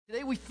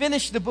Today we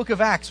finished the book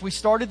of Acts. We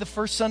started the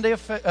first Sunday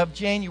of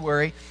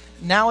January.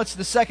 Now it's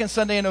the second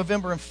Sunday in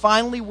November, and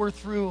finally we're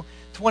through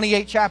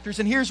 28 chapters.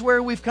 And here's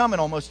where we've come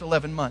in almost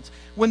 11 months.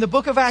 When the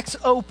book of Acts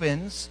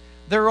opens,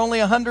 there are only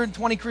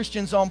 120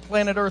 Christians on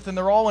planet Earth, and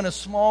they're all in a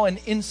small and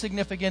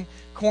insignificant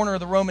corner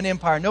of the Roman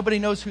Empire. Nobody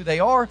knows who they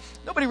are.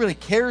 Nobody really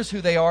cares who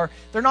they are.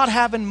 They're not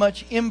having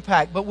much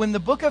impact. But when the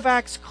book of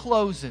Acts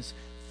closes,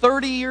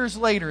 30 years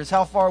later is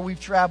how far we've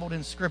traveled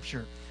in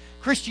Scripture.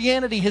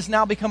 Christianity has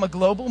now become a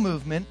global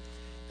movement,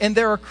 and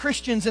there are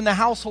Christians in the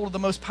household of the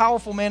most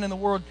powerful man in the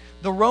world.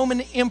 The Roman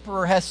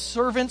emperor has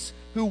servants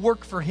who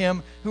work for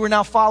him who are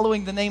now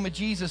following the name of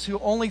Jesus, who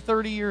only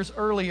 30 years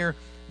earlier,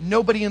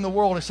 nobody in the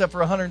world except for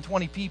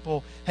 120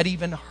 people had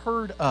even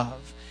heard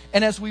of.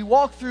 And as we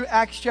walk through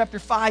Acts chapter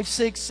 5,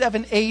 6,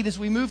 7, 8, as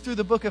we move through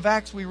the book of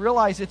Acts, we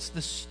realize it's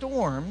the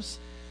storms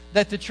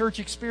that the church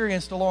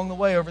experienced along the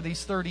way over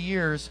these 30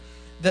 years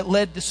that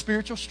led to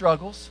spiritual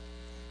struggles.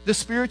 The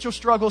spiritual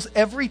struggles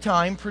every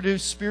time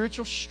produced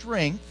spiritual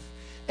strength,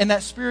 and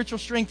that spiritual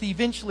strength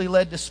eventually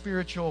led to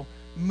spiritual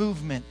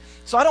movement.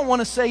 So I don't want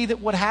to say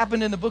that what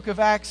happened in the book of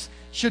Acts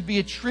should be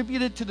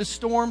attributed to the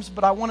storms,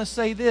 but I want to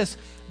say this: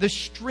 the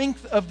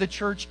strength of the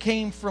church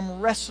came from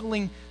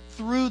wrestling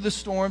through the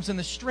storms, and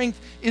the strength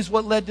is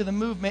what led to the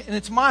movement. And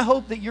it's my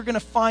hope that you're going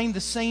to find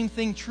the same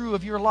thing true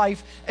of your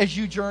life as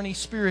you journey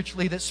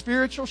spiritually, that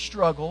spiritual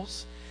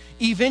struggles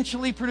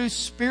eventually produce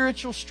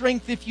spiritual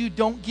strength if you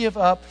don't give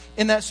up,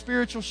 and that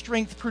spiritual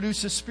strength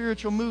produces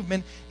spiritual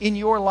movement in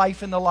your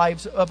life and the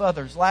lives of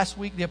others. Last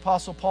week, the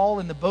Apostle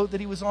Paul, in the boat that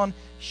he was on,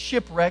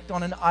 shipwrecked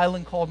on an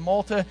island called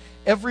Malta.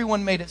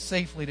 Everyone made it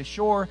safely to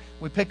shore.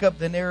 We pick up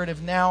the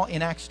narrative now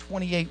in Acts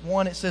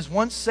 28:1. It says,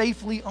 once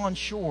safely on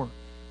shore,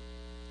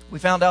 we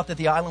found out that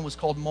the island was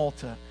called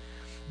Malta.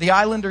 The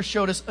islanders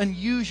showed us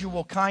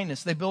unusual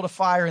kindness. They built a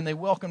fire and they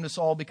welcomed us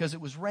all because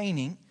it was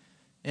raining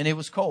and it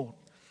was cold.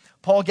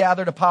 Paul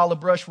gathered a pile of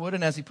brushwood,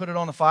 and as he put it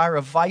on the fire,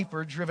 a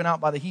viper, driven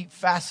out by the heat,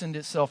 fastened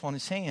itself on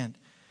his hand.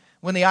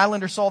 When the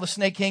islanders saw the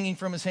snake hanging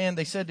from his hand,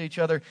 they said to each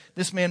other,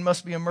 this man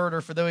must be a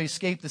murderer, for though he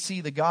escaped the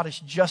sea, the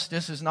goddess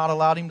Justice has not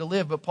allowed him to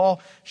live. But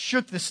Paul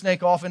shook the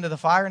snake off into the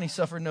fire, and he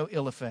suffered no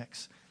ill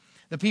effects.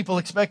 The people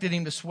expected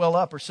him to swell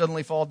up or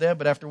suddenly fall dead,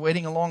 but after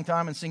waiting a long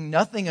time and seeing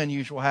nothing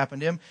unusual happen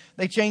to him,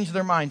 they changed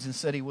their minds and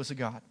said he was a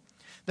god.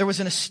 There was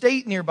an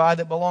estate nearby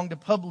that belonged to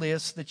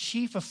Publius, the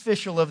chief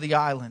official of the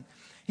island.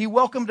 He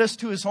welcomed us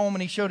to his home,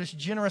 and he showed us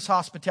generous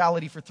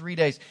hospitality for 3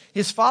 days.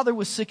 His father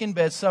was sick in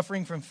bed,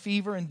 suffering from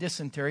fever and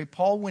dysentery.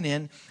 Paul went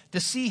in to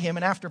see him,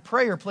 and after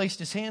prayer placed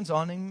his hands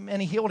on him,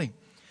 and he healed him.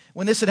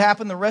 When this had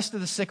happened, the rest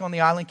of the sick on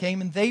the island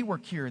came, and they were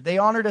cured. They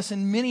honored us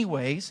in many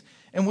ways,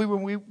 and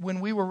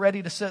when we were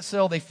ready to set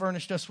sail, they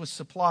furnished us with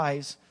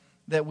supplies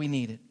that we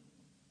needed.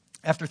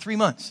 After 3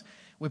 months,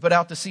 we put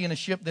out to sea in a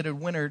ship that had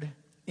wintered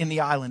in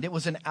the island. It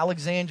was an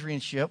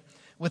Alexandrian ship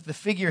with the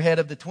figurehead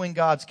of the twin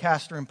gods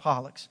Castor and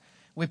Pollux.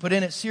 We put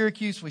in at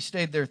Syracuse. We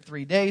stayed there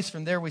 3 days.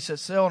 From there, we set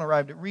sail and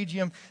arrived at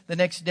Rhegium. The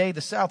next day, the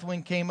south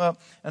wind came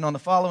up, and on the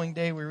following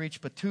day, we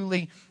reached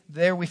Puteoli.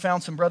 There, we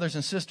found some brothers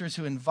and sisters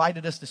who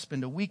invited us to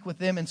spend a week with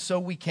them, and so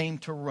we came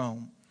to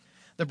Rome.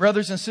 The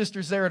brothers and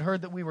sisters there had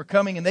heard that we were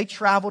coming, and they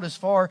traveled as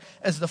far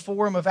as the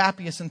Forum of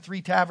Appius and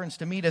 3 taverns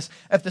to meet us.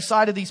 At the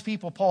sight of these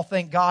people, Paul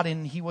thanked God,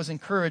 and he was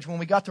encouraged. When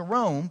we got to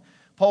Rome,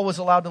 Paul was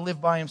allowed to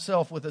live by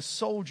himself with a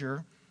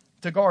soldier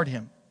to guard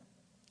him.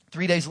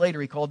 3 days later,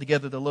 he called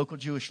together the local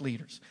Jewish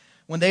leaders.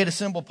 When they had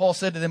assembled, Paul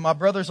said to them, my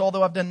brothers,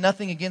 although I've done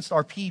nothing against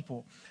our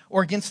people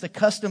or against the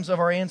customs of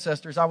our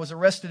ancestors, I was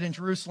arrested in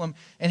Jerusalem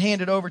and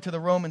handed over to the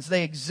Romans.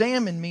 They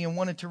examined me and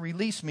wanted to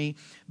release me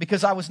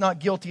because I was not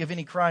guilty of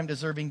any crime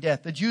deserving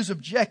death. The Jews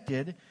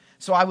objected,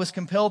 so I was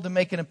compelled to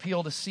make an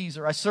appeal to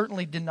Caesar. I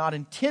certainly did not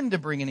intend to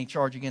bring any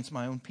charge against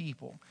my own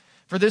people.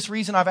 For this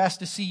reason, I've asked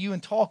to see you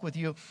and talk with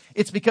you.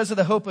 It's because of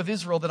the hope of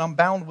Israel that I'm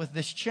bound with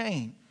this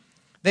chain.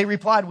 They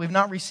replied, we've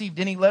not received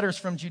any letters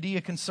from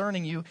Judea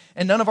concerning you,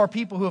 and none of our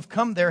people who have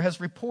come there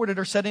has reported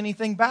or said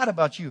anything bad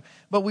about you.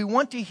 But we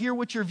want to hear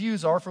what your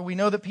views are, for we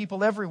know that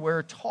people everywhere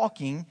are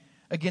talking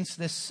against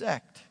this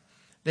sect.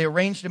 They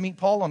arranged to meet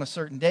Paul on a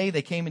certain day.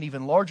 They came in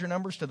even larger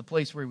numbers to the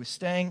place where he was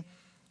staying.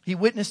 He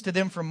witnessed to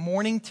them from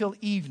morning till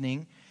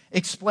evening,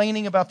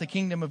 explaining about the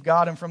kingdom of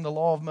God and from the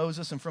law of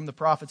Moses and from the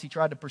prophets. He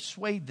tried to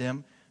persuade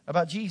them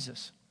about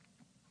Jesus.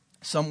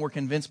 Some were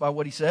convinced by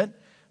what he said,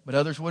 but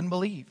others wouldn't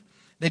believe.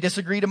 They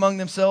disagreed among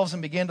themselves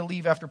and began to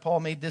leave after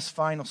Paul made this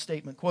final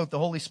statement. Quote, the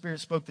Holy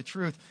Spirit spoke the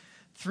truth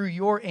through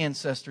your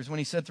ancestors when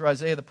he said through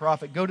Isaiah the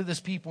prophet, go to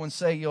this people and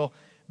say, you'll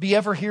be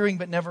ever hearing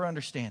but never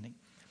understanding.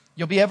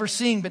 You'll be ever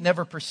seeing but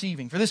never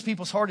perceiving. For this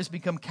people's heart has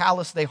become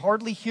callous. They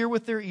hardly hear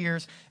with their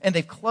ears, and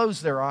they've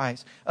closed their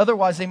eyes.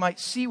 Otherwise they might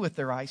see with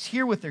their eyes,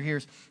 hear with their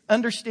ears,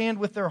 understand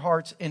with their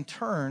hearts, and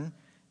turn,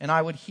 and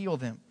I would heal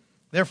them.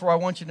 Therefore I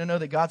want you to know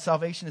that God's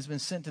salvation has been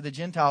sent to the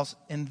Gentiles,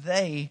 and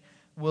they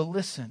will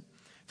listen.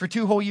 For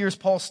 2 whole years,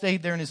 Paul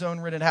stayed there in his own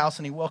rented house,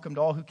 and he welcomed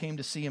all who came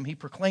to see him. He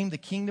proclaimed the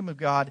kingdom of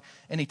God,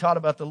 and he taught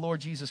about the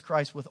Lord Jesus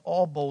Christ with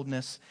all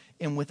boldness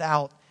and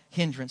without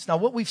hindrance. Now,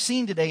 what we've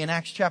seen today in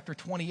Acts chapter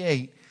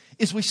 28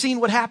 is we've seen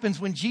what happens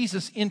when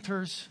Jesus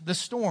enters the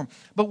storm.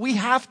 But we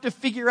have to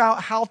figure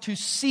out how to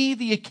see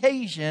the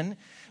occasion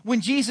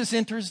when Jesus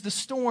enters the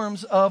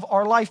storms of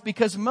our life,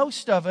 because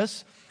most of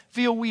us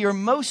feel we are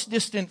most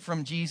distant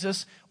from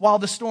Jesus while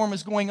the storm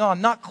is going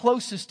on, not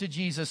closest to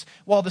Jesus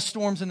while the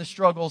storms and the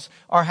struggles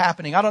are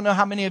happening. I don't know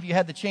how many of you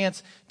had the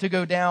chance to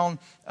go down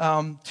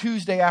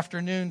Tuesday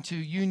afternoon to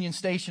Union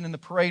Station in the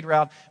parade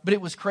route, but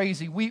it was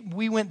crazy.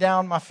 We went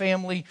down, my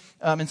family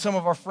and some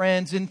of our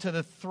friends, into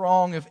the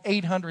throng of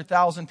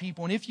 800,000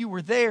 people. And if you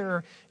were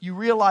there, you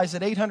realize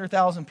that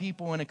 800,000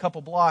 people in a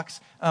couple blocks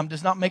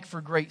does not make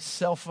for great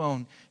cell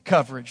phone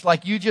coverage.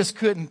 Like, you just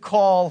couldn't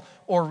call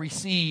or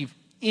receive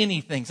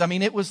anything. I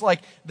mean, it was like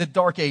the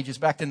dark ages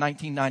back to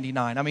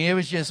 1999. I mean, it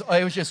was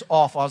just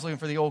awful. I was looking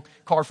for the old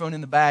car phone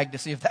in the bag to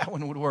see if that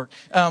one would work.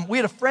 We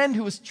had a friend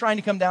who was trying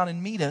to come down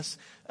and meet us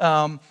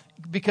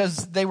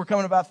because they were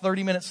coming about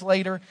 30 minutes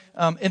later.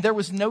 And there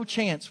was no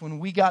chance when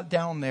we got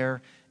down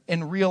there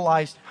and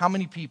realized how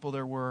many people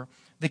there were,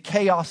 the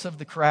chaos of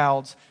the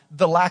crowds,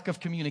 the lack of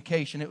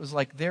communication. It was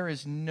like, there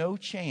is no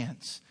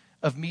chance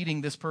of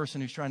meeting this person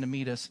who's trying to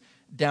meet us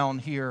down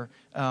here,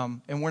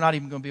 and we're not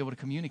even going to be able to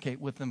communicate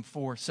with them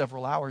for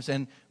several hours,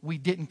 and we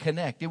didn't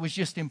connect. It was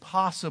just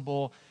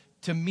impossible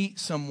to meet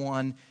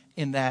someone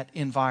in that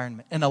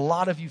environment. And a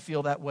lot of you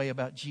feel that way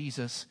about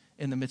Jesus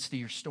in the midst of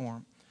your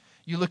storm.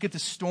 You look at the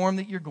storm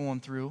that you're going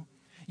through,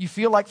 you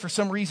feel like for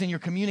some reason your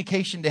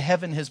communication to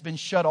heaven has been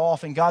shut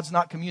off and God's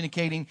not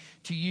communicating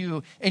to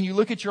you, and you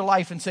look at your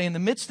life and say, in the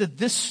midst of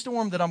this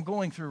storm that I'm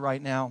going through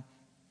right now,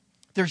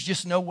 there's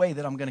just no way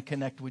that I'm going to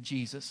connect with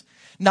Jesus.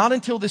 Not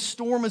until this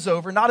storm is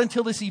over, not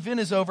until this event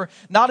is over,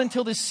 not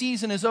until this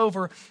season is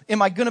over,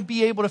 am I going to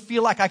be able to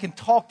feel like I can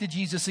talk to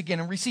Jesus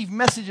again and receive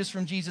messages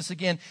from Jesus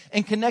again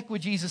and connect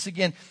with Jesus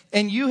again.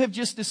 And you have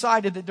just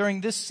decided that during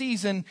this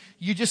season,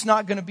 you're just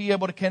not going to be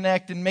able to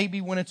connect. And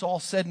maybe when it's all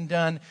said and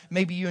done,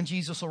 maybe you and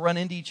Jesus will run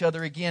into each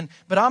other again.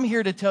 But I'm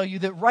here to tell you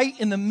that right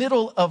in the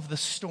middle of the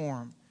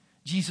storm,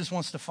 Jesus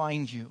wants to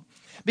find you.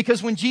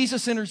 Because when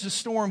Jesus enters the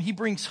storm, he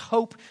brings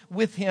hope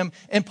with him.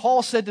 And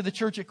Paul said to the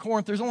church at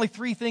Corinth, there's only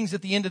three things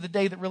at the end of the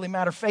day that really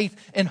matter: faith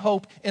and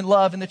hope and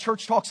love. And the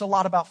church talks a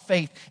lot about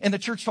faith. And the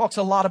church talks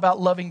a lot about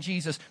loving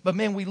Jesus. But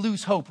man, we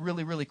lose hope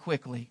really, really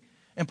quickly.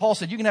 And Paul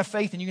said, you can have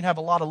faith and you can have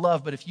a lot of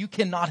love, but if you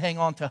cannot hang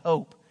on to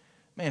hope,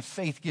 man,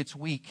 faith gets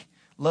weak.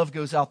 Love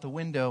goes out the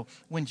window.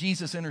 When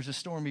Jesus enters the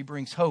storm, he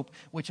brings hope,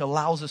 which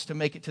allows us to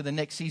make it to the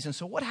next season.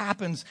 So what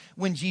happens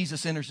when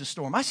Jesus enters the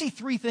storm? I see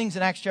three things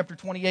in Acts chapter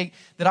 28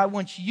 that I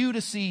want you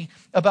to see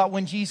about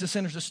when Jesus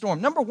enters the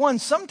storm. Number one,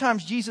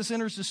 sometimes Jesus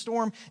enters the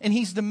storm and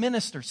he's the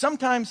minister.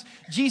 Sometimes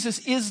Jesus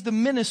is the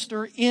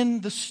minister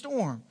in the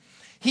storm.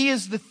 He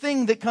is the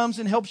thing that comes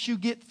and helps you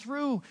get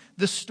through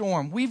the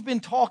storm. We've been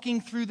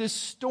talking through this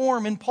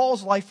storm in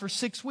Paul's life for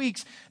 6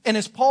 weeks. And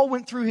as Paul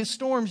went through his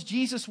storms,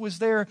 Jesus was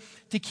there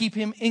to keep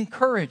him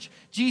encouraged.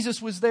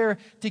 Jesus was there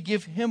to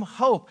give him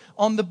hope.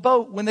 On the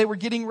boat, when they were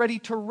getting ready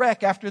to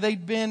wreck after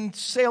they'd been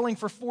sailing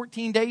for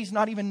 14 days,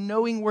 not even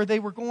knowing where they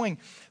were going,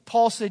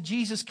 Paul said,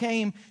 Jesus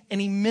came and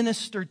he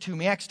ministered to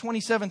me. Acts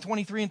 27,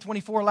 23, and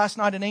 24. Last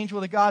night, an angel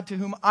of the God to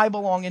whom I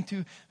belong and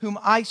to whom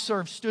I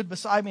serve stood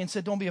beside me and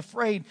said, don't be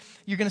afraid.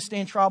 You're going to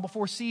stand trial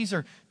before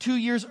Caesar. 2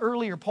 years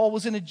earlier, Paul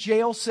was in a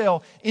jail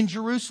cell in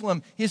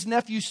Jerusalem. His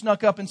nephew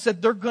snuck up and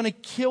said, they're going to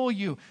kill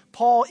you.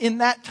 Paul, in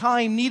that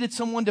time, needed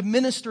someone to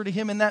minister to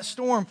him in that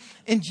storm.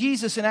 And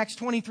Jesus, in Acts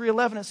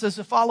 23:11, it says,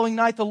 the following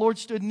night, the Lord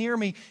stood near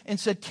me and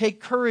said,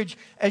 take courage,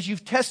 as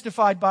you've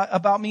testified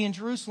about me in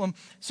Jerusalem,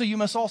 so you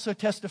must also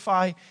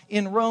testify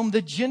in Rome.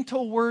 The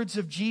gentle words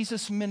of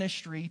Jesus'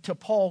 ministry to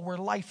Paul were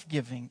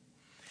life-giving.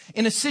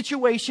 In a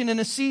situation, in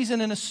a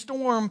season, in a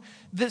storm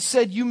that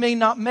said you may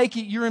not make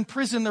it, you're in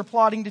prison, they're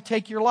plotting to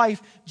take your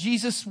life,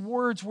 Jesus'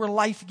 words were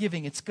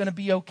life-giving. It's going to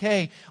be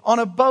okay. On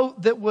a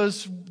boat that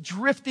was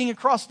drifting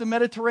across the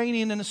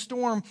Mediterranean in a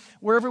storm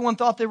where everyone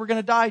thought they were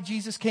going to die,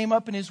 Jesus came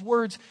up and his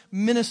words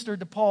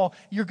ministered to Paul.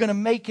 You're going to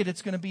make it.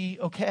 It's going to be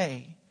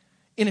okay.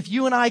 And if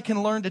you and I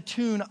can learn to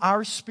tune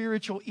our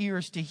spiritual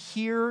ears to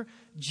hear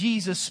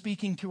Jesus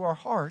speaking to our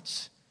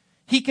hearts,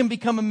 he can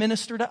become a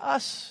minister to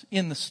us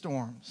in the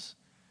storms.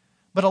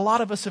 But a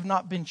lot of us have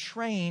not been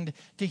trained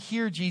to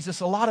hear Jesus.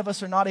 A lot of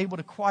us are not able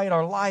to quiet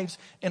our lives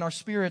and our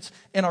spirits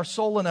and our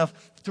soul enough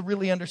to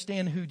really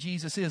understand who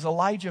Jesus is.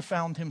 Elijah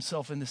found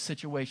himself in this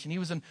situation. He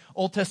was an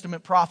Old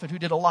Testament prophet who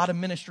did a lot of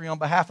ministry on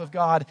behalf of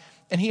God,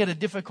 and he had a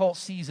difficult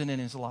season in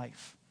his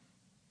life.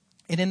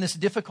 And in this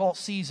difficult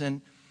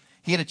season,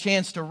 he had a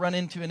chance to run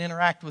into and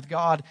interact with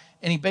God,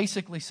 and he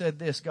basically said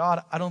this: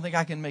 God, I don't think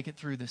I can make it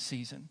through this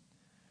season.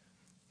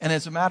 And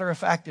as a matter of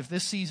fact, if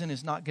this season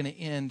is not going to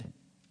end,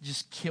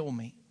 just kill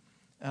me,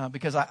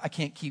 because I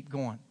can't keep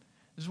going.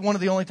 This is one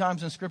of the only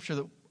times in Scripture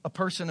that a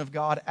person of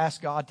God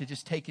asked God to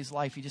just take his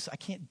life. I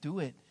can't do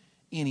it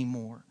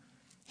anymore.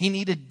 He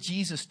needed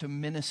Jesus to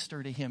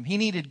minister to him. He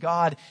needed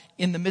God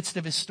in the midst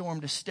of his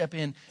storm to step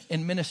in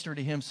and minister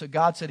to him. So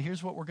God said,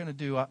 here's what we're going to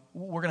do.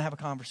 We're going to have a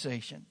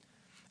conversation.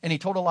 And he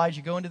told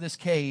Elijah, go into this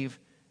cave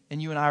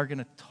and you and I are going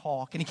to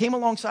talk. And he came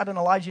alongside an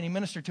Elijah and he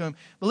ministered to him.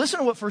 But listen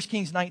to what 1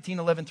 Kings 19,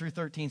 11 through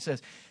 13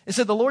 says. It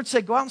said, the Lord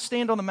said, go out and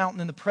stand on the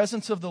mountain in the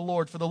presence of the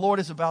Lord, for the Lord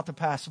is about to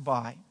pass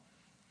by.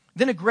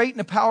 Then a great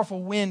and a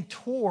powerful wind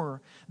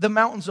tore the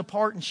mountains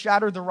apart and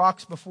shattered the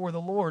rocks before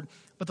the Lord.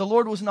 But the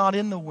Lord was not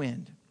in the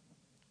wind.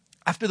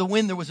 After the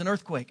wind, there was an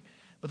earthquake,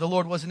 but the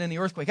Lord wasn't in the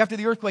earthquake. After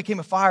the earthquake came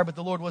a fire, but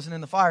the Lord wasn't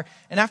in the fire.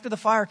 And after the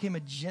fire came a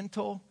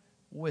gentle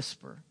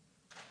whisper.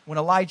 When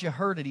Elijah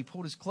heard it, he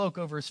pulled his cloak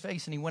over his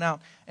face and he went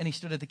out and he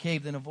stood at the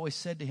cave. Then a voice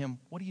said to him,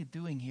 what are you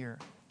doing here,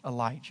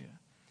 Elijah?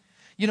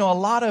 You know, a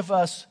lot of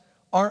us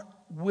aren't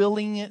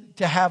willing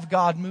to have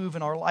God move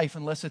in our life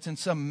unless it's in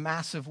some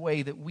massive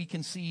way that we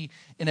can see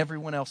and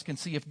everyone else can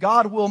see. If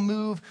God will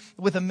move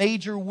with a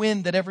major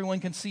wind that everyone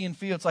can see and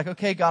feel, it's like,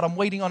 okay, God, I'm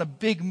waiting on a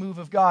big move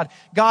of God.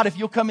 God, if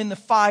you'll come in the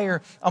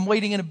fire, I'm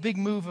waiting in a big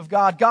move of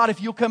God. God,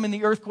 if you'll come in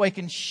the earthquake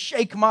and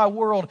shake my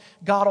world,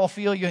 God, I'll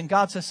feel you. And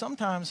God says,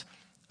 sometimes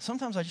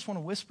I just want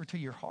to whisper to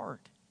your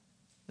heart,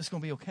 it's going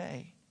to be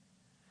okay.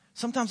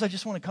 Sometimes I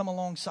just want to come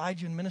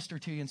alongside you and minister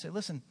to you and say,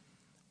 listen,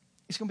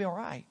 it's going to be all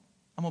right.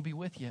 I'm going to be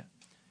with you.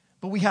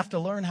 But we have to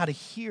learn how to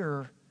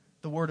hear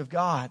the Word of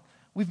God.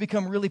 We've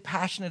become really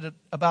passionate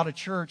about a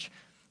church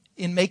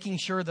in making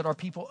sure that our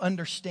people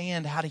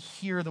understand how to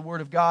hear the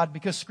Word of God,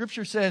 because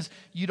Scripture says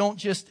you don't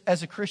just,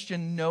 as a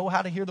Christian, know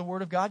how to hear the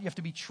Word of God. You have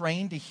to be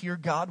trained to hear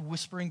God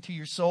whispering to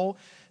your soul.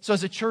 So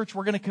as a church,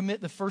 we're going to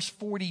commit the first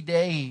 40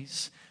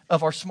 days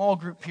of our small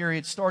group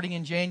period starting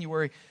in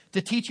January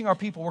to teaching our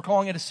people. We're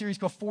calling it a series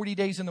called 40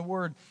 Days in the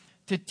Word,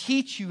 to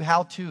teach you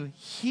how to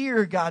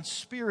hear God's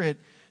Spirit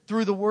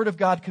through the Word of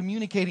God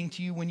communicating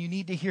to you when you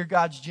need to hear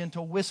God's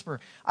gentle whisper.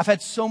 I've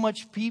had so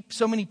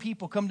many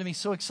people come to me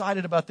so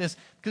excited about this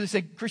because they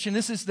say, Christian,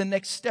 this is the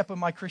next step of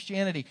my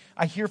Christianity.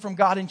 I hear from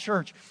God in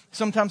church.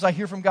 Sometimes I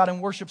hear from God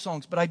in worship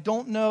songs, but I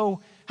don't know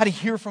how to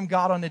hear from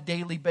God on a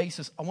daily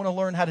basis. I want to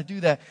learn how to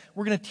do that.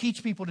 We're going to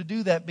teach people to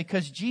do that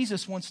because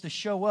Jesus wants to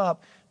show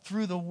up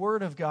through the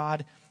Word of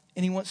God,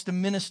 and He wants to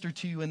minister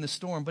to you in the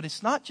storm. But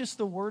it's not just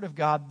the Word of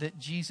God that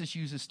Jesus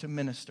uses to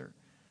minister.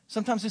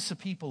 Sometimes it's the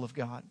people of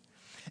God.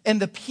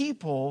 And the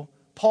people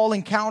Paul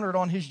encountered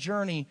on his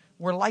journey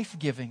were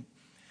life-giving.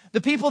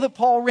 The people that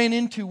Paul ran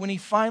into when he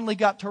finally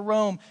got to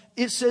Rome,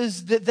 it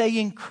says that they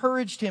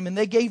encouraged him and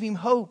they gave him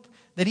hope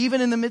that even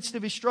in the midst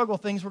of his struggle,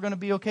 things were going to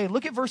be okay.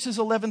 Look at verses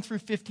 11 through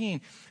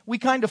 15. We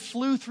kind of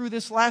flew through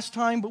this last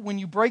time, but when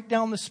you break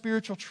down the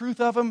spiritual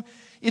truth of them,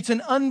 it's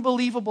an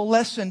unbelievable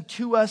lesson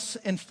to us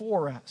and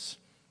for us.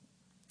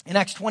 In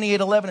Acts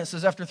 28:11, it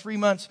says, after 3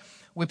 months,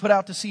 we put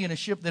out to sea in a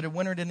ship that had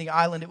wintered in the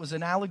island. It was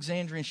an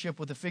Alexandrian ship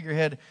with the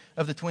figurehead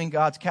of the twin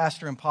gods,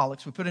 Castor and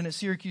Pollux. We put in at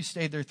Syracuse,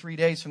 stayed there 3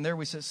 days. From there,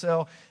 we set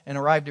sail and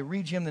arrived at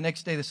Rhegium. The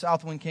next day, the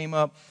south wind came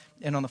up,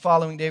 and on the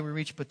following day, we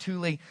reached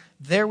Puteoli.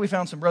 There, we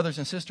found some brothers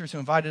and sisters who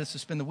invited us to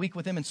spend the week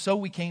with them, and so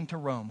we came to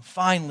Rome.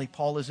 Finally,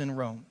 Paul is in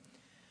Rome.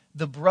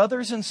 The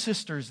brothers and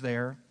sisters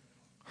there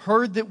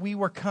heard that we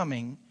were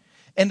coming,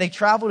 and they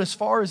traveled as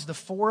far as the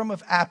Forum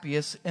of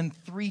Appius and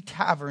 3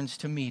 taverns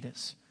to meet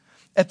us.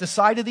 At the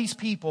sight of these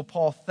people,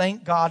 Paul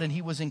thanked God and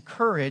he was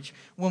encouraged.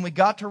 When we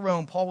got to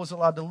Rome, Paul was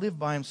allowed to live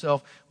by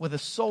himself with a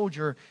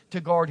soldier to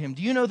guard him.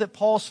 Do you know that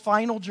Paul's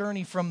final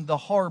journey from the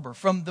harbor,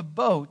 from the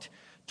boat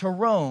to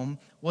Rome,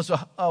 was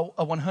a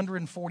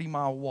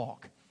 140-mile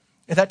walk?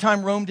 At that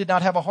time, Rome did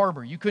not have a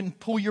harbor. You couldn't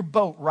pull your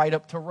boat right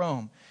up to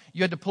Rome.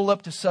 You had to pull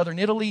up to southern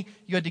Italy.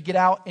 You had to get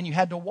out and you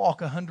had to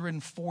walk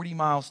 140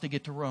 miles to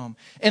get to Rome.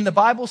 And the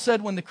Bible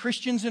said when the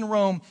Christians in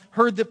Rome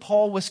heard that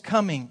Paul was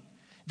coming,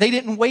 they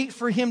didn't wait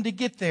for him to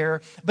get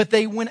there, but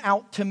they went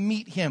out to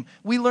meet him.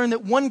 We learned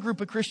that one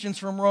group of Christians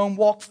from Rome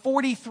walked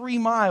 43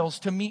 miles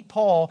to meet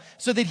Paul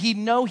so that he'd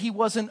know he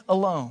wasn't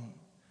alone.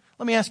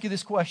 Let me ask you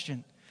this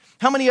question.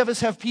 How many of us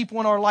have people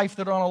in our life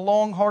that are on a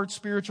long, hard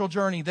spiritual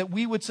journey that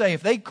we would say,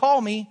 if they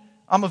call me,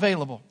 I'm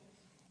available.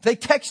 If they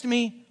text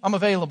me, I'm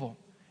available.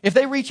 If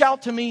they reach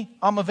out to me,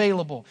 I'm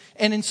available.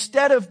 And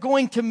instead of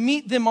going to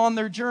meet them on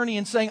their journey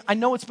and saying, I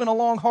know it's been a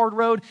long, hard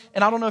road,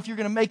 and I don't know if you're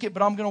going to make it,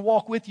 but I'm going to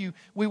walk with you,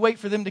 we wait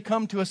for them to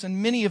come to us,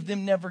 and many of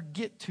them never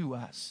get to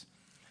us.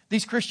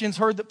 These Christians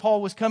heard that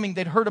Paul was coming.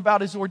 They'd heard about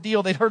his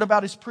ordeal. They'd heard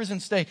about his prison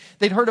stay.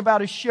 They'd heard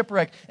about his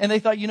shipwreck. And they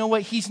thought, you know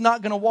what? He's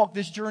not going to walk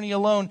this journey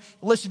alone.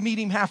 Let's meet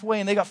him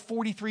halfway. And they got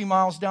 43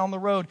 miles down the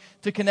road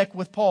to connect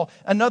with Paul.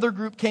 Another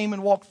group came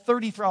and walked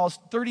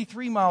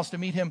 33 miles to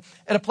meet him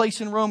at a place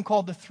in Rome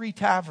called the 3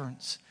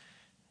 Taverns.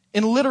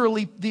 And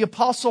literally, the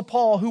Apostle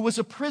Paul, who was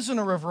a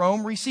prisoner of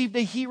Rome, received a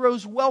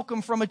hero's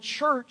welcome from a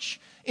church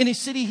in a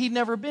city he'd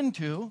never been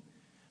to,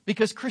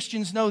 because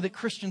Christians know that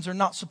Christians are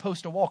not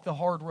supposed to walk the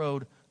hard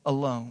road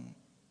alone.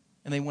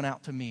 And they went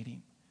out to meet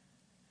him.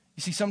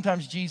 You see,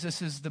 sometimes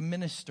Jesus is the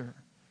minister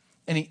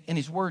and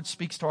his word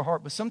speaks to our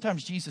heart, but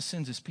sometimes Jesus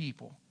sends his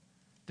people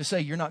to say,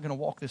 you're not going to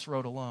walk this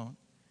road alone.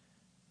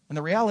 And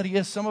the reality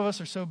is, some of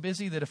us are so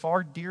busy that if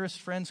our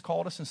dearest friends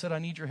called us and said, I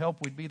need your help,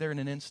 we'd be there in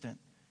an instant.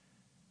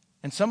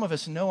 And some of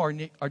us know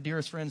our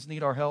dearest friends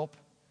need our help,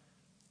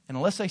 and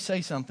unless they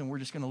say something, we're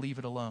just going to leave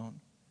it alone.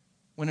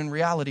 When in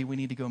reality, we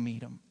need to go meet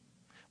them.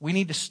 We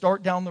need to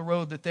start down the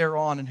road that they're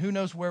on, and who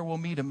knows where we'll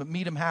meet them, but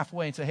meet them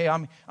halfway and say, hey,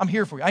 I'm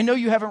here for you. I know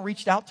you haven't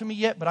reached out to me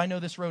yet, but I know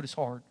this road is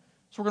hard.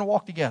 So we're going to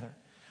walk together.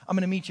 I'm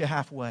going to meet you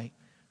halfway.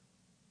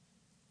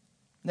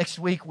 Next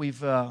week,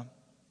 we've got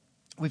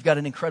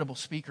an incredible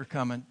speaker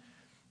coming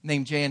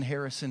named Jan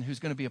Harrison, who's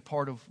going to be a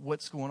part of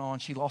what's going on.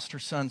 She lost her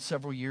son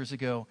several years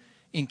ago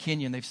in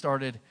Kenya, and they've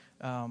started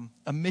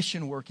a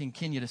mission work in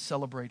Kenya to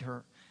celebrate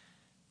her.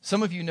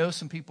 Some of you know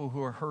some people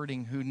who are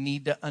hurting, who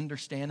need to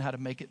understand how to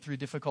make it through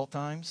difficult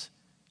times.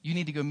 You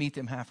need to go meet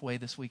them halfway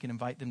this week and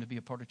invite them to be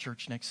a part of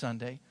church next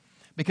Sunday.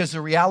 Because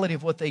the reality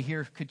of what they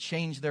hear could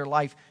change their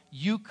life.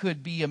 You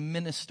could be a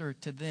minister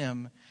to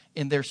them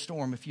in their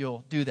storm if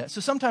you'll do that. So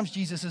sometimes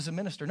Jesus is a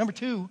minister. Number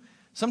two,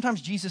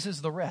 sometimes Jesus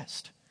is the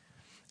rest.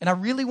 And I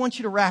really want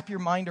you to wrap your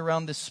mind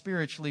around this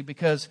spiritually,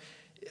 because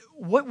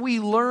what we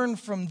learn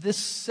from this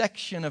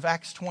section of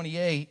Acts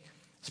 28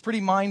 is pretty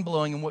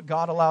mind-blowing, in what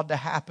God allowed to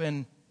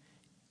happen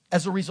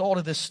as a result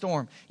of this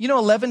storm.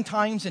 11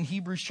 times in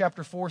Hebrews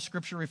chapter 4,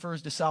 Scripture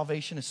refers to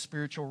salvation as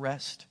spiritual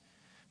rest.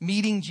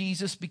 Meeting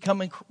Jesus,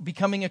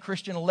 becoming a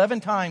Christian.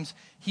 11 times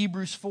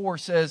Hebrews 4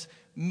 says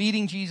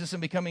meeting Jesus and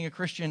becoming a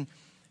Christian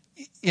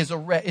is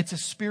it's a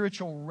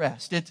spiritual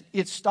rest.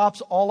 It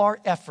stops all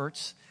our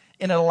efforts,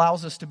 and it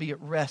allows us to be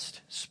at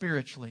rest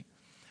spiritually.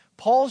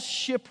 Paul's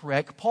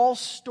shipwreck, Paul's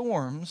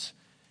storms,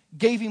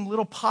 gave him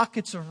little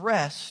pockets of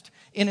rest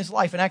in his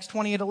life. In Acts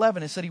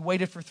 28:11, it said he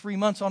waited for 3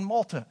 months on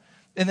Malta.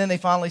 And then they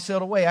finally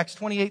sailed away. Acts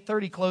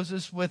 28:30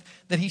 closes with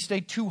that he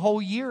stayed 2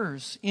 whole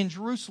years in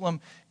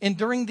Jerusalem. And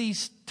during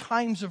these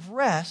times of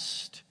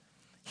rest,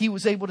 he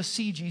was able to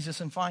see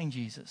Jesus and find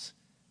Jesus.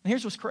 And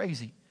here's what's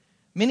crazy.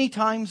 Many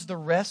times the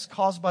rest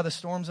caused by the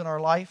storms in our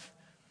life,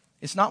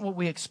 it's not what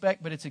we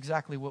expect, but it's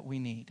exactly what we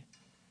need.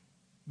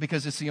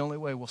 Because it's the only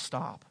way we'll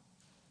stop.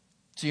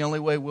 It's the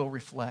only way we'll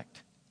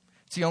reflect.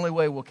 It's the only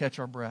way we'll catch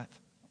our breath.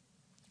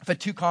 I've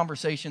had 2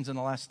 conversations in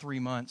the last 3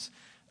 months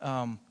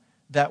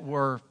that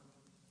were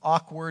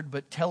awkward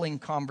but telling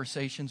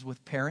conversations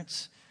with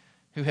parents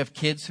who have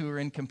kids who are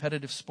in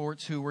competitive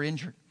sports who were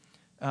injured.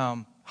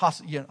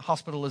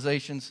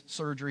 Hospitalizations,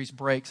 surgeries,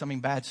 breaks,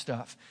 bad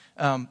stuff.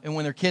 And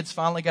when their kids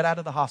finally got out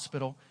of the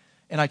hospital,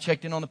 and I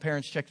checked in on the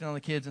parents, checked in on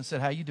the kids and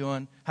said, how you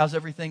doing? How's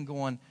everything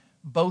going?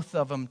 Both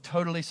of them,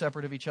 totally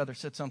separate of each other,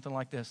 said something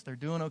like this. They're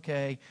doing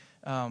okay.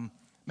 Man,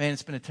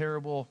 it's been a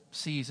terrible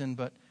season,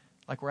 but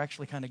we're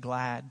actually kind of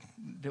glad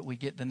that we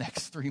get the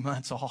next 3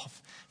 months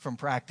off from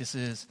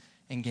practices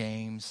and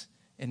games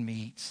and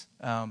meets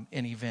and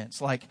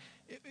events.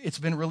 It's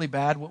been really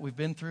bad what we've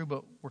been through,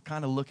 but we're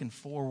kind of looking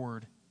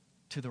forward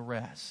to the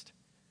rest.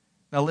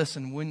 Now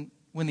listen,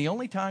 when the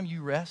only time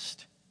you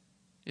rest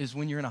is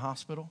when you're in a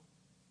hospital,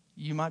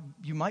 you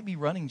might be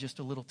running just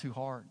a little too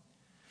hard.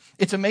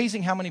 It's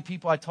amazing how many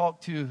people I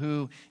talk to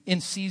who, in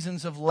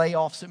seasons of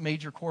layoffs at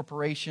major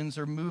corporations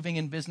or moving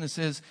in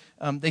businesses,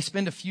 they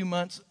spend a few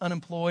months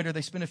unemployed, or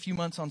they spend a few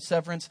months on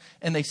severance,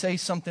 and they say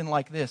something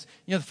like this.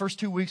 The first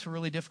 2 weeks were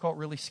really difficult,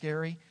 really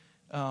scary,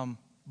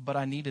 but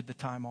I needed the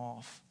time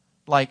off.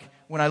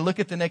 When I look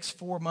at the next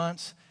 4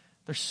 months,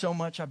 there's so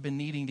much I've been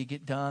needing to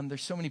get done.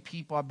 There's so many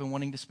people I've been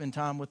wanting to spend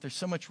time with. There's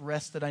so much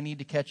rest that I need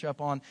to catch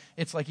up on.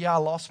 It's I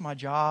lost my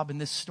job, and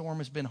this storm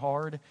has been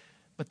hard,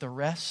 but the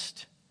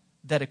rest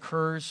that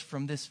occurs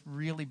from this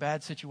really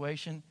bad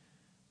situation,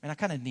 I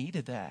kind of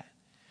needed that.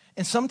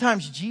 And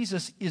sometimes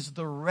Jesus is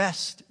the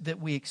rest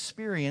that we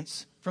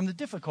experience from the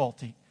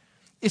difficulty.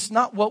 It's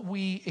not what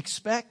we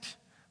expect,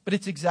 but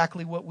it's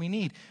exactly what we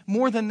need.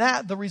 More than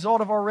that, the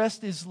result of our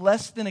rest is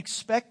less than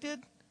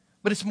expected,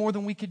 but it's more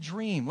than we could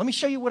dream. Let me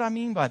show you what I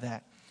mean by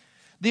that.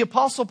 The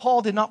Apostle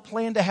Paul did not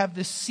plan to have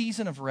this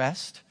season of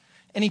rest,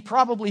 and he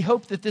probably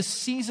hoped that this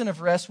season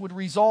of rest would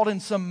result in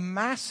some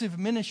massive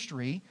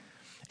ministry.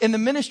 And the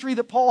ministry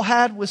that Paul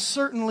had was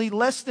certainly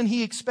less than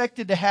he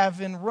expected to have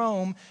in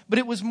Rome, but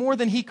it was more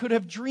than he could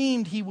have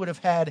dreamed he would have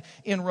had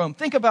in Rome.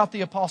 Think about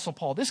the Apostle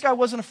Paul. This guy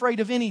wasn't afraid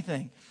of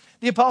anything.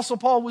 The Apostle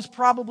Paul was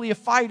probably a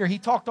fighter. He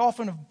talked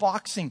often of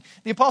boxing.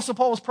 The Apostle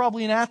Paul was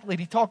probably an athlete.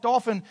 He talked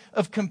often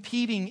of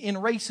competing in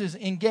races,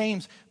 in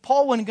games.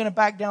 Paul wasn't going to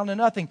back down to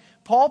nothing.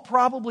 Paul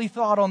probably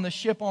thought on the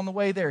ship on the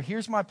way there,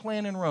 here's my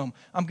plan in Rome.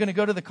 I'm going to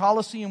go to the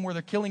Colosseum where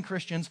they're killing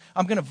Christians.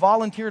 I'm going to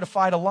volunteer to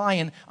fight a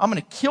lion. I'm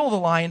going to kill the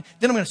lion.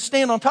 Then I'm going to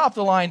stand on top of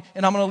the lion,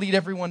 and I'm going to lead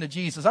everyone to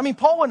Jesus.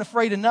 Paul wasn't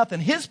afraid of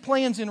nothing. His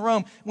plans in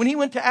Rome, when he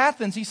went to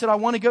Athens, he said, I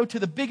want to go to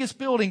the biggest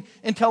building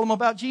and tell them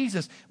about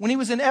Jesus. When he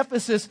was in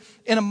Ephesus,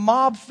 and a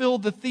mob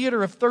filled the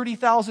theater of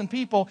 30,000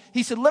 people,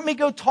 he said, let me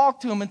go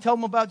talk to them and tell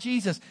them about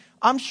Jesus.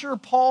 I'm sure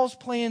Paul's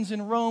plans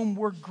in Rome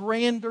were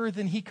grander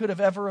than he could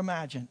have ever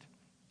imagined.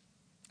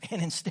 And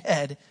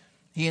instead,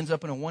 he ends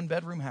up in a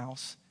 1-bedroom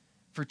house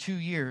for 2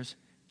 years,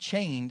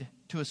 chained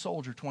to a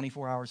soldier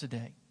 24 hours a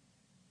day.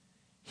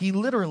 He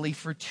literally,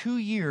 for 2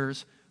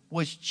 years,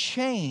 was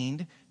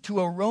chained to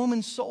a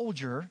Roman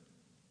soldier,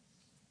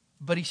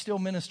 but he still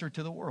ministered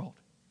to the world.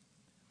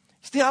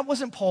 See, that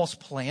wasn't Paul's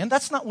plan.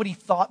 That's not what he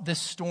thought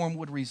this storm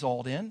would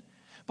result in.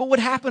 But what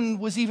happened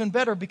was even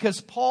better,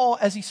 because Paul,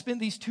 as he spent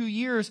these 2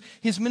 years,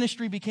 his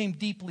ministry became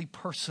deeply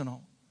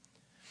personal.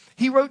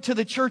 He wrote to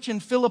the church in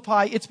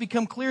Philippi, it's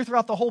become clear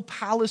throughout the whole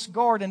palace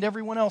guard and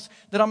everyone else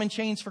that I'm in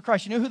chains for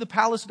Christ. You know who the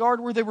palace guard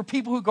were? They were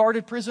people who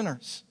guarded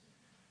prisoners.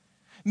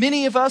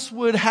 Many of us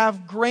would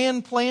have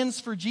grand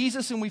plans for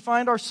Jesus, and we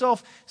find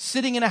ourselves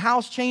sitting in a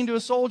house chained to a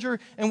soldier,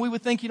 and we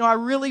would think, I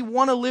really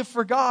want to live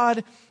for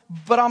God,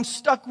 but I'm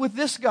stuck with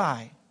this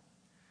guy.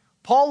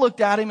 Paul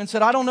looked at him and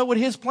said, I don't know what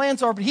his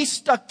plans are, but he's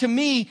stuck to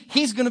me.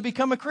 He's going to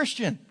become a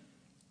Christian.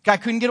 Guy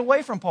couldn't get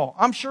away from Paul.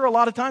 I'm sure a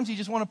lot of times he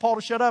just wanted Paul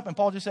to shut up, and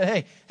Paul just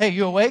said, hey,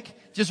 you awake?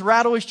 Just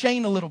rattle his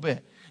chain a little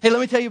bit. Hey, let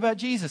me tell you about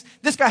Jesus.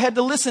 This guy had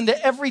to listen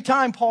to every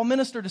time Paul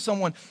ministered to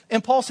someone.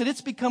 And Paul said,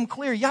 it's become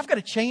clear. I've got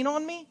a chain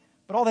on me,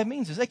 but all that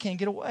means is they can't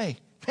get away.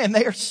 Man,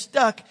 they are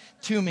stuck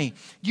to me.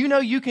 You know,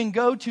 you can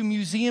go to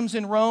museums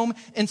in Rome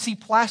and see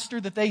plaster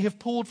that they have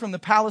pulled from the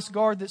palace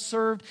guard that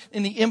served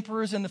in the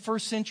emperors in the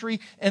first century.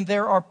 And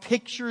there are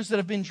pictures that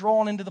have been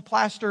drawn into the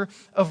plaster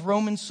of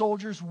Roman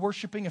soldiers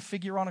worshiping a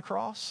figure on a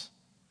cross.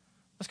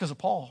 That's because of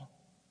Paul.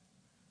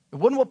 It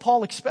wasn't what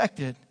Paul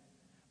expected,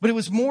 but it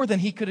was more than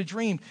he could have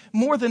dreamed.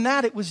 More than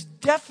that, it was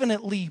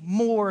definitely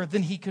more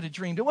than he could have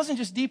dreamed. It wasn't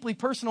just deeply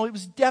personal, it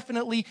was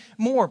definitely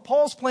more.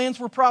 Paul's plans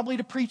were probably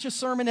to preach a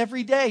sermon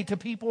every day to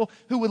people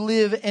who would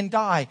live and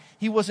die.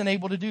 He wasn't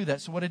able to do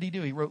that, so what did he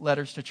do? He wrote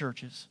letters to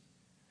churches.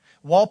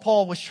 While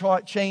Paul was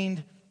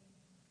chained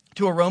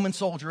to a Roman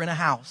soldier in a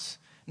house,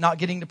 not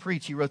getting to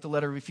preach, he wrote the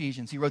letter of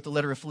Ephesians. He wrote the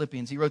letter of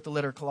Philippians. He wrote the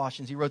letter of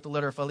Colossians. He wrote the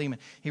letter of Philemon.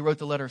 He wrote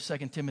the letter of 2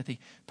 Timothy.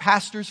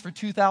 Pastors for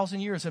 2,000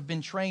 years have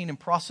been trained and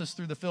processed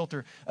through the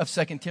filter of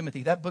 2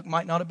 Timothy. That book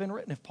might not have been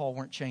written if Paul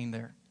weren't chained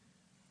there.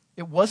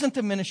 It wasn't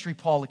the ministry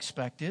Paul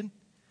expected,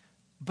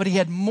 but he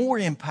had more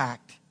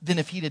impact than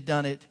if he'd have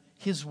done it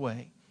his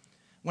way.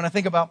 When I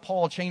think about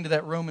Paul chained to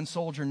that Roman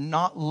soldier,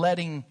 not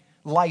letting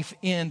life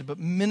end, but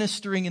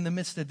ministering in the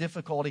midst of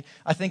difficulty,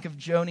 I think of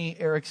Joni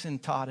Eareckson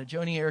Tada.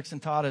 Joni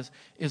Eareckson Tada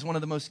is one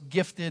of the most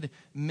gifted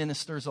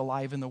ministers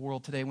alive in the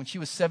world today. When she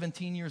was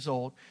 17 years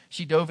old,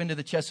 she dove into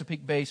the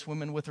Chesapeake Bay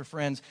swimming with her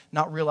friends,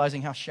 not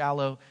realizing how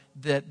shallow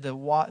that the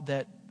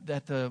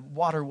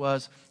water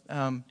was,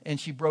 and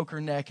she broke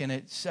her neck, and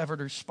it severed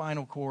her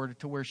spinal cord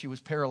to where she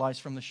was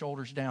paralyzed from the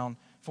shoulders down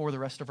for the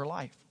rest of her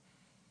life.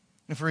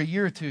 And for a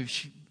year or two,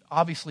 she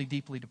obviously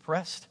deeply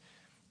depressed.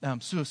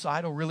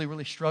 Suicidal,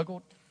 really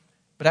struggled.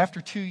 But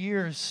after 2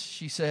 years,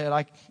 she said,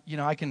 I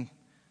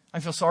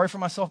feel sorry for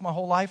myself my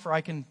whole life, or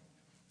I can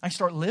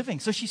start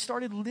living. So she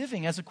started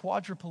living as a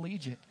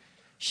quadriplegic.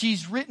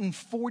 She's written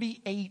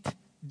 48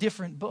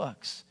 different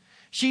books.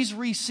 She's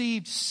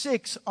received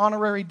 6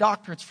 honorary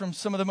doctorates from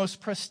some of the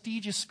most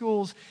prestigious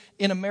schools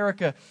in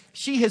America.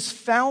 She has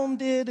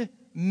founded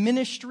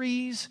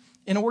ministries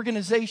and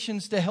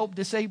organizations to help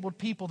disabled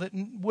people that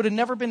would have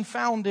never been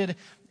founded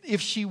if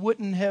she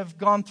wouldn't have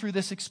gone through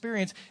this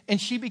experience.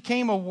 And she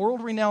became a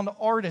world-renowned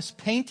artist,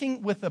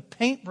 painting with a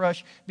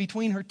paintbrush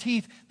between her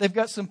teeth. They've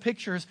got some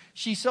pictures.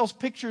 She sells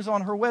pictures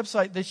on her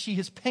website that she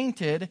has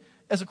painted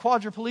as a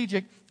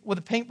quadriplegic with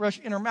a paintbrush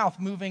in her mouth,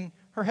 moving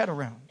her head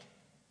around.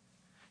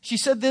 She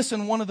said this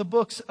in one of the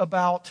books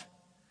about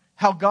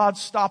how God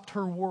stopped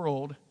her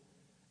world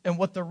and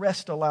what the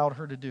rest allowed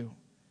her to do.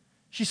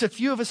 She said,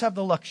 few of us have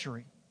the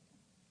luxury,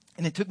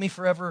 and it took me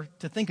forever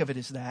to think of it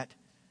as that,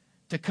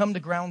 to come to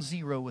ground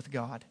zero with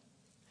God.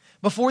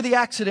 Before the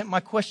accident, my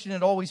question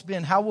had always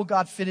been, how will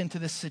God fit into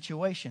this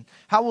situation?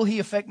 How will He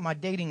affect my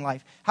dating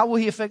life? How will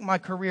He affect my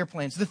career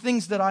plans? The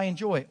things that I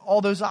enjoy.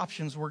 All those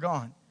options were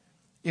gone.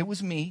 It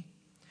was me,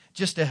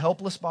 just a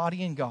helpless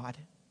body in God.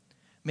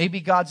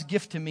 Maybe God's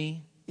gift to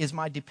me is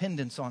my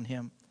dependence on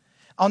Him.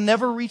 I'll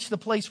never reach the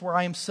place where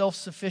I am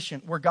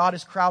self-sufficient, where God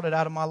is crowded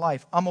out of my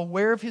life. I'm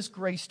aware of His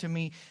grace to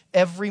me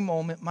every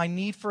moment. My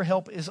need for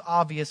help is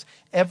obvious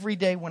every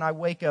day when I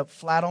wake up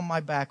flat on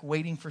my back,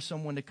 waiting for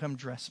someone to come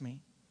dress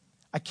me.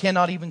 I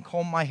cannot even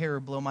comb my hair or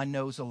blow my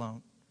nose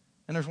alone.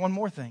 And there's one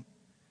more thing.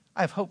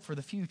 I have hope for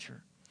the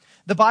future.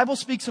 The Bible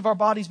speaks of our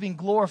bodies being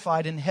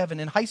glorified in heaven.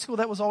 In high school,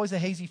 that was always a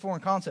hazy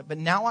foreign concept. But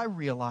now I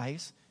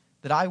realize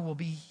that I will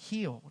be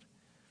healed.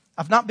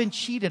 I've not been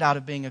cheated out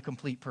of being a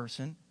complete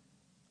person.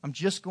 I'm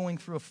just going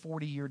through a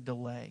 40-year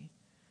delay.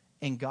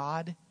 And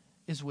God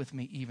is with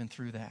me even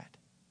through that.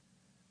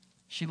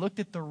 She looked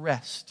at the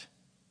rest,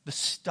 the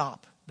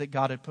stop that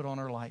God had put on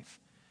her life.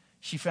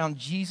 She found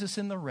Jesus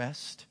in the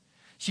rest.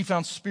 She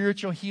found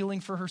spiritual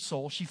healing for her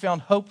soul. She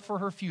found hope for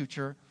her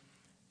future.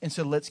 And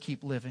said, let's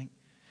keep living.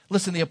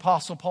 Listen, the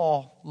Apostle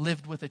Paul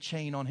lived with a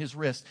chain on his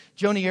wrist.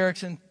 Joni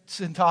Eareckson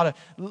Tada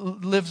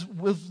lives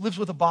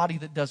with a body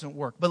that doesn't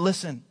work. But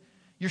listen,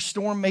 your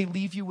storm may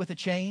leave you with a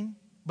chain.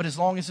 But as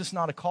long as it's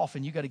not a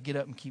coffin, you got to get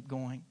up and keep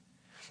going.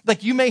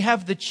 Like you may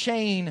have the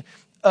chain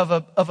of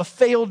a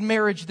failed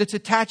marriage that's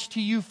attached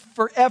to you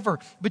forever,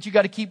 but you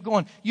got to keep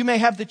going. You may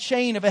have the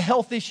chain of a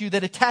health issue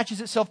that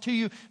attaches itself to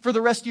you for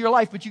the rest of your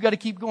life, but you got to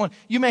keep going.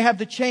 You may have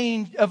the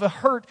chain of a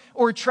hurt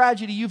or a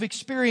tragedy you've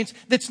experienced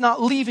that's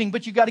not leaving,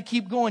 but you got to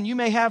keep going. You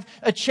may have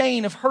a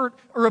chain of hurt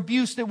or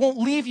abuse that won't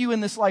leave you in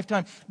this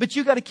lifetime, but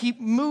you got to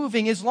keep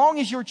moving as long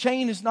as your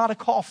chain is not a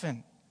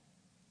coffin.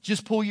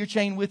 Just pull your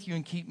chain with you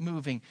and keep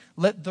moving.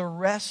 Let the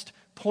rest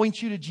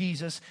point you to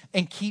Jesus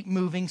and keep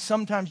moving.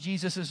 Sometimes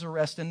Jesus is the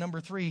rest. And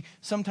number 3,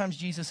 sometimes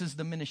Jesus is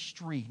the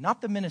ministry.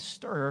 Not the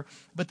minister,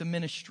 but the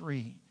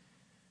ministry.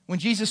 When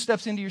Jesus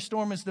steps into your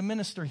storm as the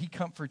minister, he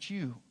comforts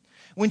you.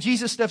 When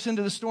Jesus steps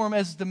into the storm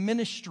as the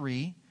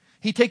ministry,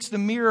 he takes the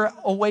mirror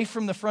away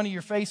from the front of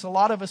your face. A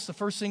lot of us, the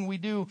first thing we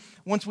do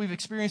once we've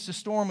experienced a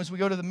storm is we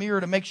go to the mirror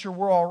to make sure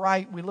we're all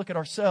right. We look at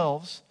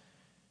ourselves.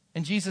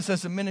 And Jesus,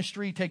 as the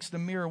ministry, takes the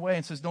mirror away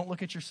and says, don't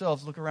look at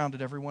yourselves, look around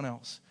at everyone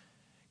else.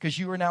 Because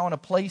you are now in a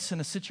place, in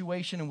a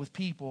situation, and with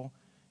people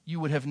you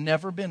would have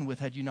never been with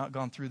had you not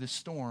gone through this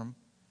storm.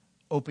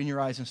 Open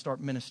your eyes and start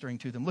ministering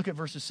to them. Look at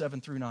verses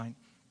 7 through 9.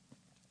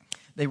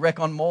 They wreck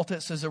on Malta.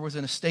 It says there was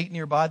an estate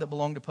nearby that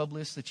belonged to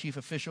Publius, the chief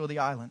official of the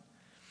island.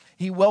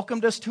 He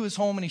welcomed us to his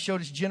home and he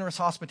showed us generous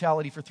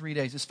hospitality for 3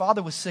 days. His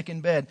father was sick in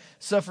bed,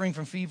 suffering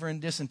from fever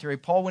and dysentery.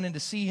 Paul went in to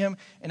see him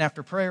and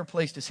after prayer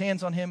placed his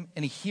hands on him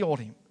and he healed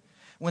him.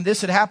 When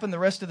this had happened, the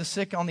rest of the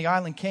sick on the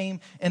island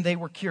came and they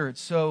were cured.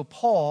 So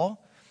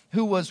Paul,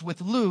 who was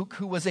with Luke,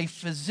 who was a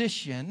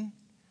physician,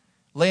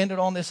 landed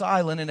on this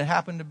island, and it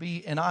happened to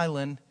be an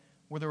island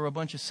where there were a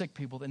bunch of sick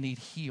people that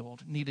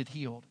needed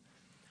healed.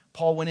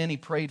 Paul went in, he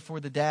prayed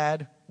for the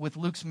dad. With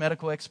Luke's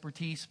medical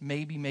expertise,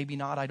 maybe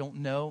not, I don't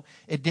know.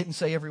 It didn't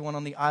say everyone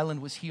on the island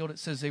was healed. It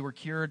says they were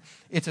cured.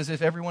 It's as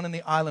if everyone on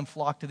the island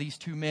flocked to these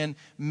two men.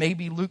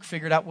 Maybe Luke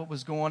figured out what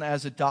was going on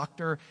as a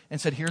doctor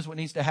and said, here's what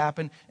needs to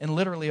happen. And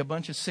literally a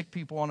bunch of sick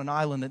people on an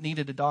island that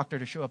needed a doctor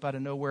to show up out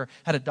of nowhere,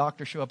 had a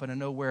doctor show up out of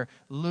nowhere.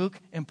 Luke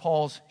and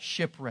Paul's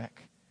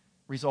shipwreck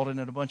resulted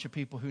in a bunch of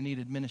people who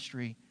needed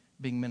ministry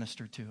being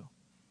ministered to.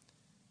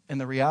 And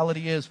the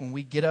reality is, when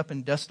we get up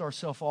and dust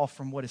ourselves off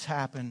from what has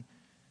happened,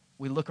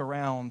 we look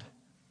around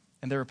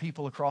and there are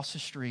people across the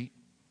street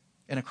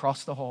and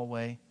across the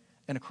hallway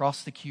and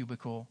across the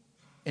cubicle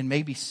and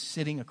maybe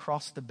sitting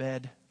across the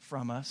bed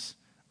from us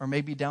or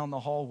maybe down the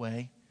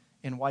hallway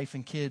and wife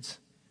and kids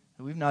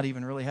who we've not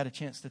even really had a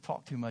chance to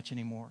talk to much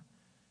anymore.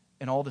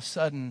 And all of a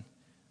sudden,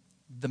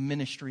 the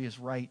ministry is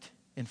right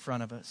in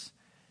front of us.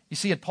 You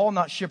see, had Paul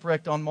not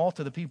shipwrecked on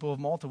Malta, the people of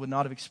Malta would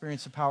not have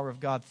experienced the power of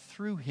God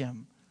through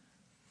him.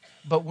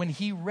 But when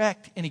he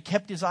wrecked and he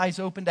kept his eyes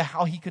open to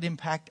how he could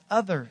impact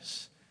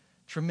others,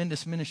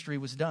 tremendous ministry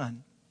was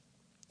done.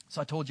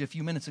 So I told you a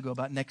few minutes ago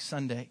about next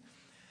Sunday.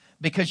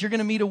 Because you're going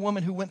to meet a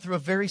woman who went through a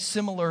very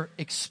similar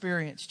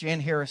experience. Jan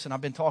Harrison,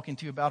 I've been talking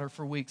to you about her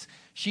for weeks.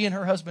 She and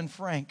her husband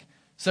Frank,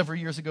 several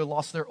years ago,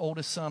 lost their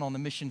oldest son on the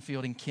mission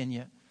field in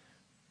Kenya.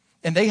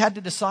 And they had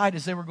to decide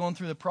as they were going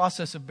through the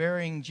process of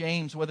burying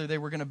James whether they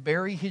were going to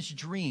bury his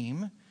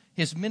dream,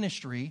 his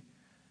ministry,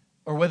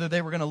 or whether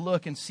they were going to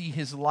look and see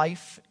his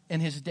life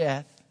and his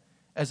death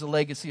as a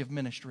legacy of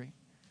ministry.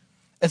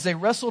 As they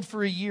wrestled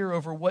for a year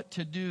over what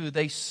to do,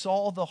 they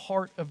saw the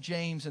heart of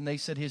James and they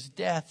said his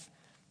death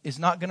is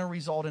not going to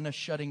result in us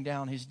shutting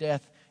down. His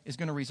death is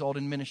going to result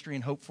in ministry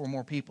and hope for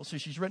more people. So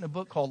she's written a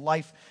book called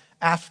Life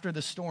After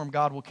the Storm,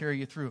 God Will Carry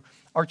You Through.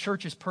 Our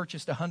church has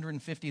purchased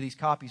 150 of these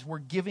copies. We're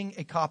giving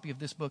a copy of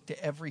this book to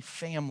every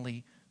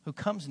family who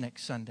comes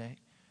next Sunday.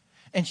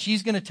 And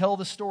she's going to tell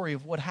the story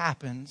of what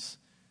happens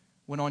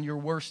when on your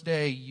worst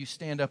day you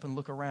stand up and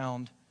look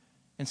around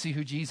and see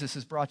who Jesus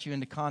has brought you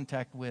into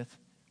contact with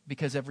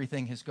because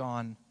everything has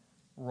gone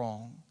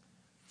wrong.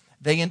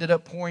 They ended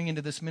up pouring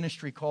into this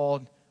ministry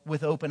called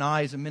With Open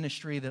Eyes, a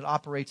ministry that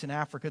operates in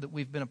Africa that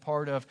we've been a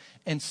part of.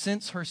 And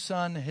since her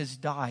son has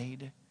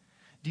died,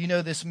 do you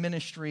know this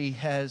ministry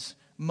has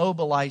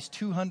mobilized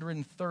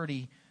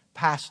 230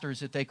 pastors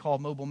that they call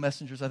mobile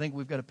messengers? I think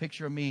we've got a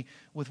picture of me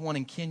with one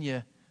in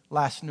Kenya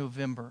last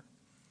November.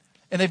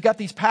 And they've got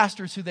these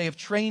pastors who they have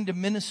trained to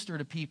minister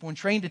to people and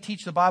trained to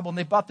teach the Bible. And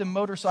they bought them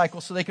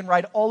motorcycles so they can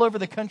ride all over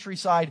the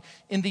countryside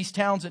in these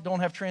towns that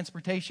don't have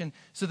transportation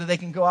so that they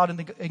can go out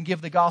and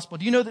give the gospel.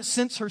 Do you know that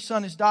since her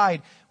son has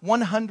died,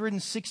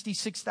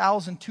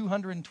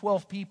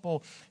 166,212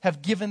 people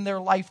have given their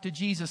life to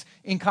Jesus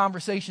in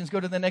conversations? Go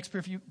to the next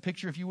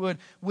picture if you would,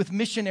 with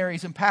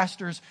missionaries and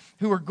pastors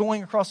who are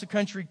going across the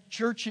country,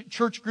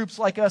 church groups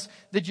like us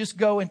that just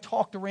go and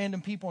talk to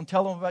random people and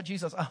tell them about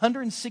Jesus.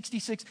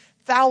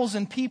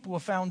 166,000 people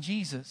have found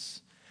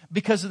Jesus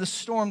because of the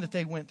storm that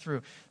they went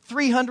through.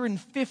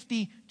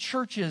 350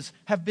 churches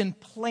have been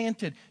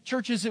planted.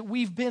 Churches that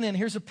we've been in.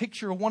 Here's a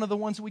picture of one of the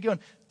ones that we go in.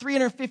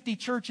 350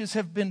 churches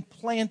have been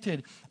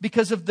planted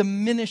because of the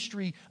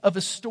ministry of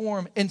a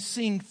storm and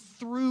seeing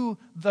through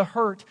the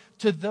hurt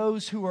to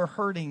those who are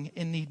hurting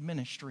and need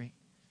ministry.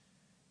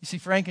 You see,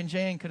 Frank and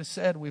Jan could have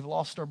said, we've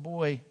lost our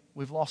boy.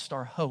 We've lost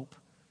our hope.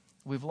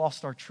 We've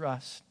lost our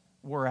trust.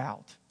 We're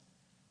out.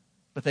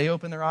 But they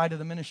opened their eye to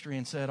the ministry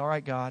and said, all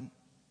right, God,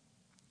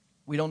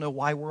 we don't know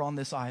why we're on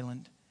this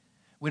island.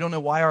 We don't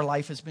know why our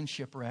life has been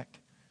shipwrecked.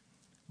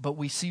 But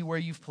we see where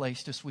you've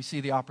placed us. We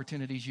see the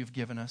opportunities you've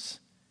given us.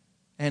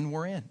 And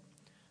we're in.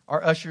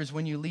 Our ushers,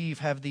 when you leave,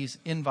 have these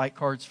invite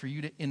cards for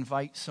you to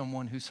invite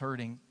someone who's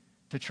hurting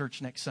to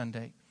church next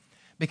Sunday.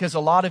 Because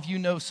a lot of you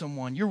know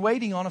someone. You're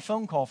waiting on a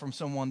phone call from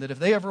someone that if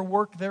they ever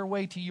work their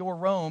way to your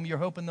Rome, you're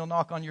hoping they'll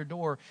knock on your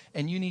door.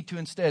 And you need to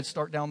instead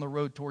start down the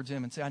road towards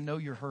them and say, I know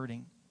you're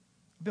hurting.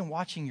 I've been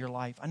watching your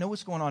life. I know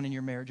what's going on in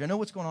your marriage. I know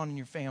what's going on in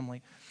your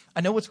family.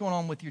 I know what's going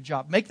on with your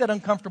job. Make that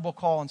uncomfortable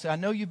call and say, I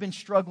know you've been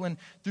struggling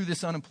through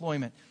this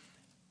unemployment.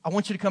 I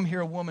want you to come hear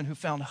a woman who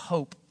found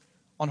hope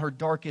on her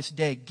darkest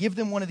day. Give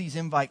them one of these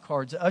invite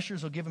cards. The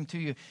ushers will give them to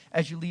you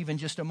as you leave in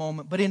just a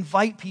moment. But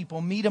invite people,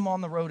 meet them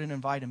on the road and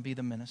invite them, be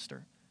the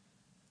minister.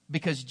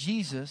 Because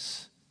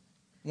Jesus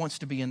wants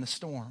to be in the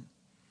storm.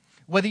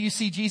 Whether you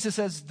see Jesus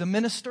as the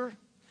minister,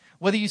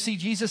 whether you see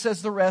Jesus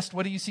as the rest,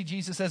 whether you see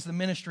Jesus as the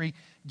ministry,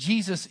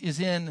 Jesus is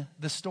in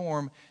the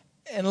storm.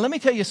 And let me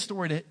tell you a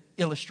story to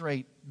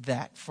illustrate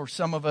that for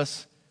some of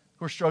us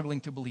who are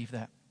struggling to believe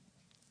that.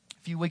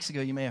 A few weeks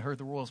ago, you may have heard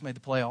the Royals made the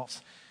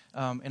playoffs.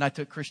 And I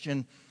took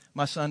Christian,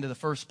 my son, to the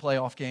first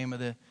playoff game of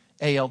the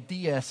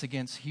ALDS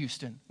against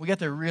Houston. We got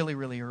there really,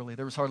 really early.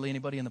 There was hardly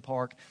anybody in the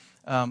park.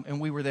 And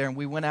we were there, and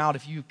we went out.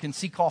 If you can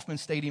see Kauffman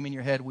Stadium in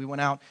your head, we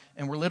went out,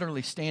 and we're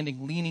literally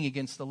standing, leaning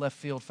against the left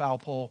field foul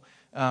pole,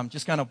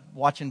 just kind of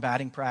watching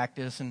batting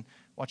practice and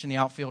watching the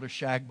outfielders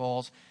shag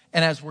balls.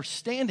 And as we're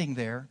standing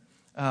there,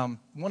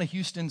 one of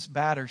Houston's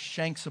batters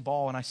shanks a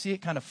ball, and I see it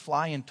kind of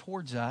flying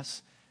towards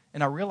us,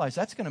 and I realize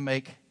that's going to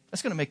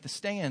make the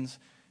stands,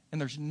 and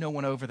there's no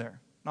one over there.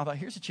 And I thought,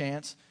 here's a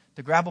chance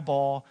to grab a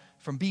ball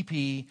from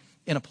BP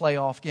in a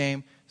playoff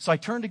game. So I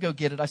turn to go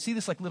get it. I see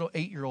this like little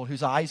 8-year-old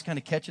whose eyes kind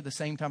of catch at the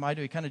same time I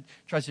do. He kind of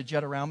tries to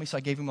jet around me. So I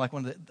gave him like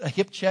a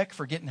hip check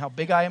for getting how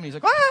big I am. And he's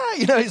like, ah,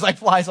 he's like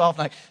flies off.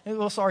 And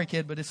well, sorry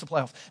kid, but it's the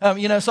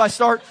playoffs. So I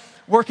start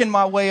working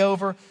my way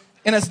over.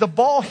 And as the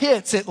ball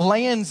hits, it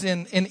lands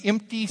in an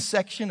empty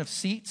section of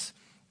seats.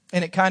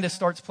 And it kind of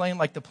starts playing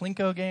like the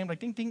Plinko game, like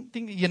ding, ding,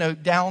 ding,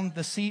 down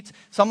the seats.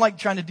 So I'm like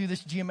trying to do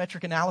this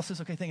geometric analysis.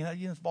 Okay,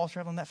 thinking, this ball's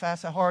traveling that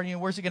fast, that hard,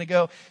 where's it going to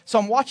go? So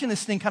I'm watching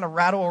this thing kind of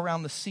rattle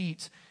around the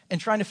seats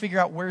and trying to figure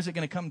out where's it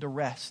going to come to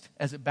rest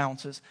as it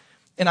bounces.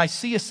 And I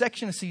see a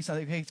section of seats. I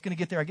think, hey, it's going to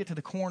get there. I get to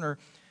the corner.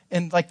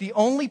 And like the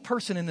only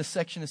person in this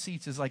section of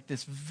seats is like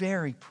this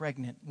very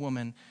pregnant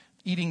woman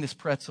eating this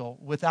pretzel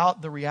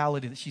without the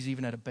reality that she's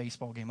even at a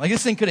baseball game. Like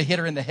this thing could have hit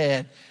her in the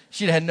head.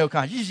 She'd have had no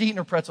conscience. She's just eating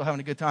her pretzel,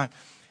 having a good time.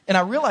 And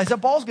I realized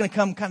that ball's going to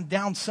come kind of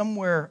down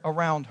somewhere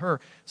around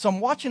her. So I'm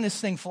watching this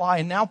thing fly,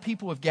 and now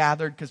people have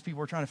gathered because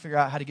people are trying to figure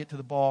out how to get to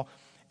the ball.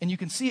 And you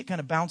can see it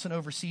kind of bouncing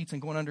over seats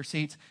and going under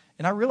seats.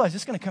 And I realize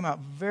it's going to come out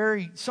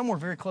somewhere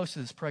very close to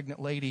this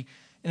pregnant lady.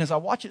 And as I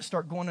watch it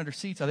start going under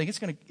seats, I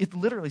think it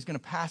literally is going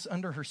to pass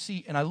under her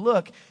seat. And I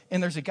look,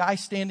 and there's a guy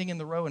standing in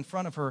the row in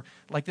front of her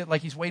like that,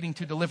 like he's waiting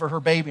to deliver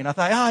her baby. And I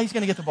thought, he's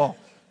going to get the ball.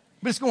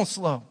 But it's going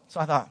slow. So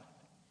I thought,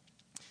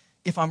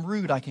 if I'm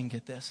rude, I can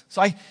get this.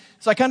 So I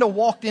kind of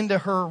walked into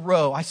her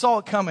row. I saw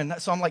it coming,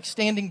 so I'm like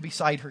standing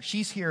beside her.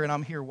 She's here, and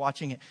I'm here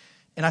watching it.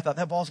 And I thought,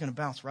 that ball's going to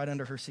bounce right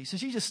under her seat. So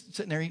she's just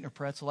sitting there eating her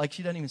pretzel, like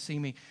she doesn't even see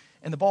me.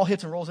 And the ball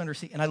hits and rolls under her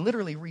seat, and I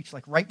literally reach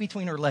like right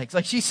between her legs.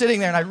 Like she's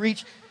sitting there, and I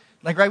reach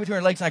like right between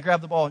her legs, and I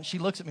grab the ball, and she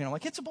looks at me, and I'm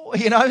like, it's a ball.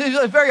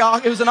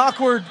 It was an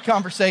awkward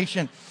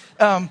conversation.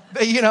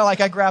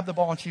 Like I grabbed the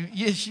ball, and she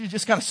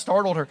just kind of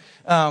startled her.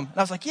 And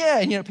I was like, yeah.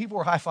 And, people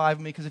were high-fiving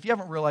me, because if you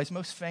haven't realized,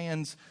 most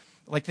fans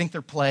think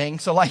they're playing.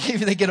 So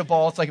if they get a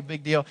ball, it's like a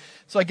big deal.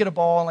 So I get a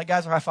ball, and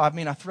guys are high-fiving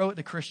me, and I throw it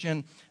to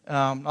Christian.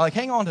 I'm like,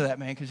 hang on to that,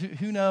 man, because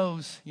who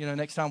knows,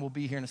 next time we'll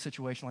be here in a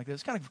situation like this.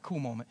 It's kind of a cool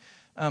moment.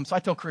 So I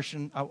tell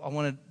Christian I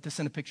wanted to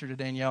send a picture to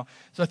Danielle.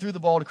 So I threw the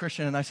ball to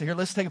Christian, and I said, here,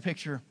 let's take a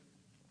picture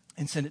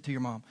and send it to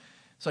your mom.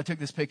 So I took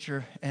this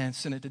picture and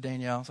sent it to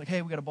Danielle. I was like,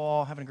 hey, we got a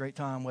ball, having a great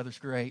time, weather's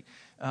great.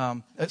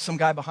 Some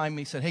guy behind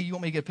me said, hey, you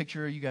want me to get a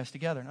picture of you guys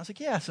together? And I was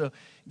like, yeah. So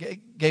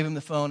gave him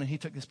the phone, and he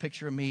took this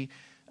picture of me.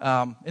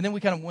 And then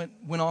we kind of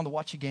went on to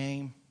watch a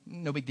game.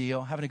 No big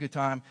deal, having a good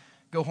time.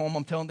 Go home,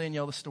 I'm telling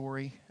Danielle the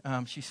story.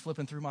 She's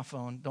flipping through my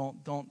phone.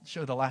 Don't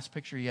show the last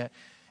picture yet.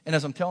 And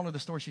as I'm telling her the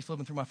story, she's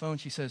flipping through my phone.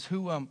 She says,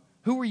 who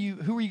were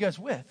you guys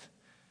with?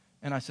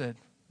 And I said,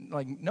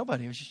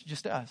 nobody. It was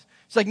just us.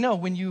 It's like, no,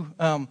 when you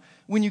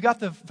got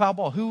the foul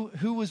ball,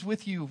 who was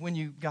with you when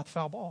you got the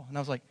foul ball? And I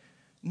was like,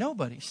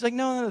 nobody. She's like,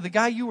 no, the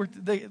guy you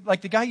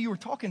were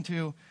talking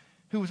to,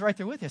 who was right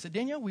there with you. I said,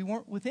 Danielle, we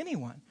weren't with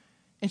anyone.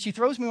 And she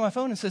throws me my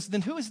phone and says,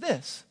 then who is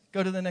this?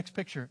 Go to the next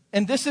picture.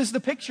 And this is the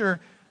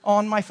picture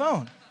on my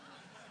phone.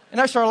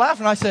 And I started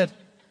laughing. I said,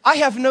 I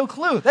have no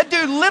clue. That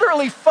dude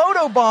literally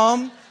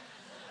photobombed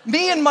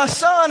me and my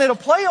son at a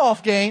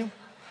playoff game.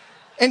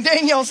 And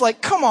Danielle's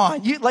like, come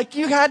on,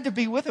 you had to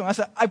be with him. I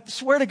said, I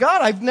swear to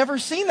God, I've never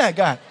seen that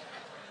guy.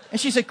 And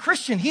she said,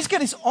 Christian, he's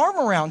got his arm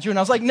around you. And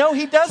I was like, no,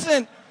 he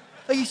doesn't.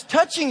 Like, he's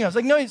touching you. I was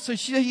like, no. So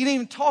he didn't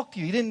even talk to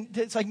you.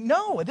 It's like,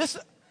 no, I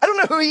don't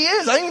know who he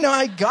is. I didn't even know how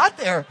I got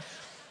there.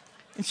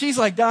 And she's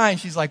like dying.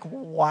 She's like,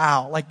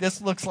 wow,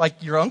 this looks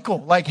like your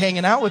uncle,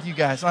 hanging out with you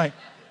guys. I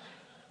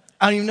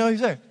don't even know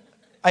he's there.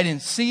 I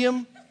didn't see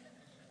him.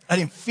 I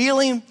didn't feel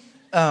him.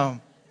 I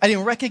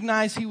didn't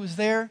recognize he was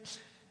there.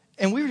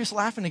 And we were just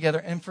laughing together.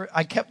 And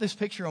I kept this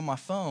picture on my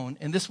phone.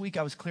 And this week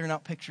I was clearing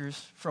out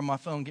pictures from my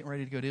phone, getting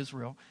ready to go to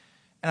Israel.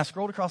 And I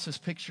scrolled across this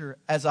picture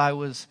as I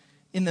was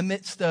in the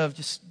midst of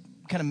just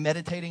kind of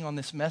meditating on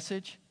this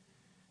message.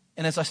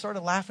 And as I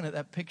started laughing at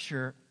that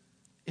picture,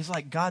 it's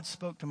like God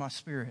spoke to my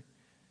spirit.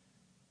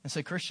 and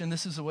say, Christian,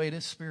 this is the way it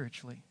is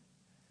spiritually.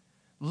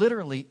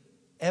 Literally,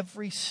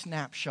 every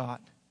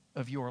snapshot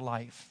of your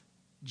life,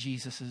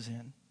 Jesus is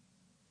in.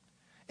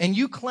 And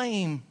you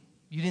claim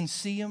you didn't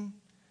see him.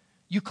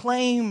 You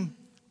claim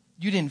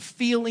you didn't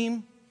feel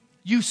him.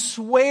 You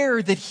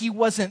swear that he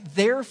wasn't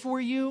there for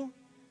you.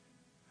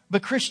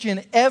 But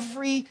Christian,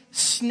 every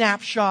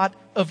snapshot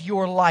of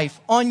your life,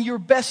 on your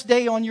best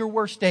day, on your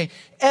worst day,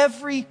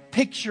 every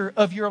picture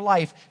of your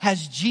life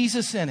has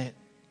Jesus in it.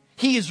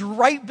 He is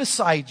right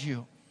beside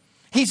you.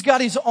 He's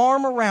got his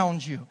arm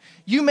around you.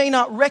 You may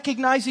not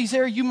recognize he's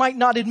there. You might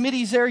not admit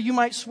he's there. You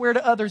might swear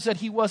to others that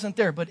he wasn't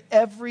there. But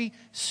every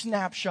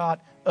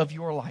snapshot of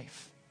your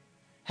life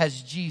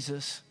has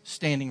Jesus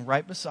standing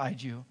right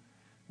beside you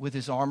with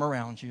his arm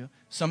around you.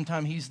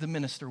 Sometimes he's the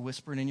minister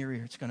whispering in your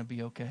ear, it's going to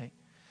be okay.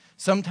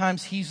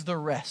 Sometimes he's the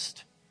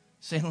rest,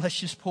 saying, let's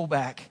just pull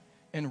back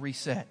and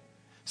reset.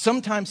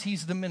 Sometimes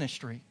he's the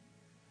ministry,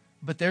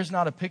 but there's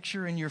not a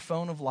picture in your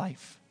phone of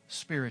life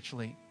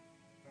spiritually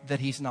that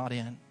he's not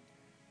in.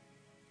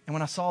 And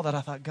when I saw that,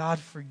 I thought, God,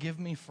 forgive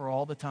me for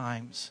all the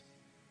times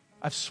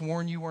I've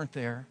sworn you weren't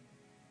there.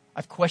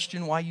 I've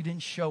questioned why you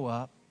didn't show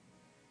up.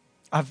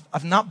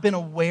 I've not been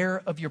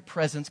aware of your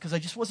presence because I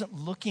just wasn't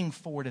looking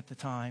for it at the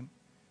time.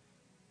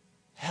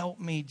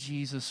 Help me,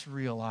 Jesus,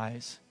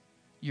 realize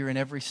you're in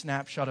every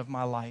snapshot of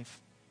my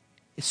life,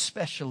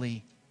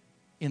 especially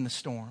in the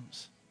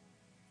storms.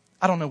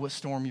 I don't know what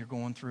storm you're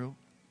going through.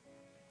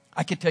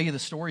 I could tell you the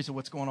stories of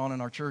what's going on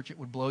in our church. It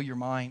would blow your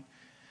mind.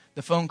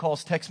 The phone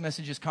calls, text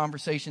messages,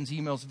 conversations,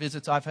 emails,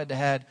 visits I've had to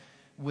have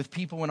with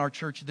people in our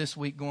church this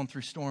week going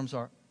through storms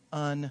are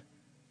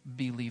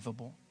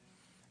unbelievable.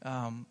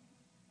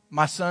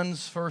 My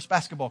son's first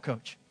basketball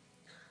coach,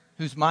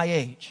 who's my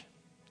age.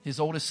 His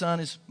oldest son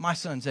is my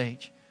son's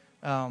age.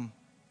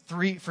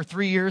 For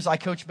 3 years, I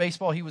coached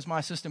baseball. He was my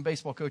assistant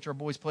baseball coach. Our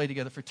boys played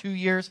together. For 2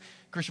 years,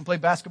 Christian played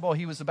basketball.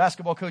 He was the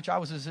basketball coach. I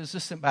was his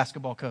assistant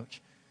basketball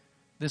coach.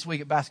 This week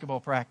at basketball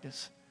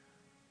practice,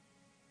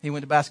 he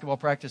went to basketball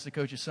practice to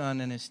coach his son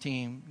and his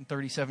team.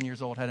 37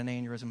 years old, had an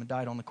aneurysm and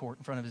died on the court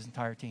in front of his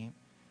entire team.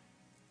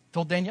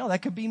 Told Danielle,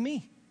 that could be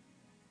me.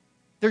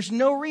 There's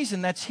no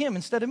reason that's him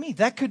instead of me.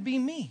 That could be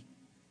me.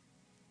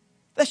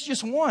 That's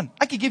just one.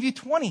 I could give you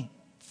 20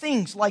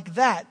 things like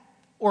that,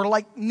 or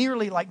like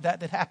nearly like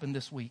that happened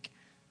this week.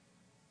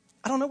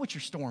 I don't know what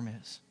your storm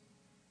is.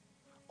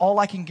 All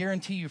I can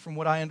guarantee you from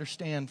what I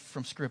understand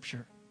from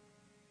Scripture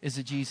is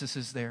that Jesus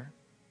is there.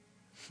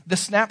 The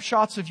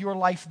snapshots of your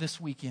life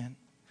this weekend,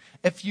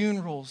 at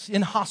funerals,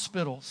 in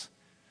hospitals,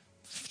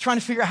 trying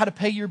to figure out how to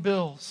pay your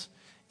bills,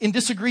 in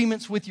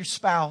disagreements with your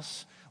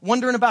spouse,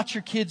 wondering about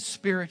your kids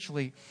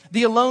spiritually,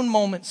 the alone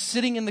moments,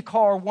 sitting in the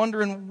car,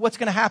 wondering what's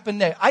going to happen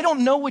next. I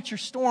don't know what your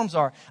storms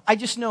are. I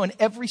just know in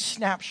every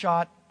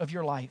snapshot of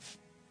your life,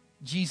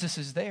 Jesus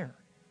is there.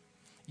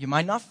 You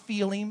might not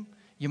feel him.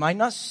 You might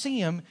not see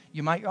him.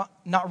 You might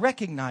not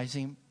recognize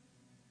him.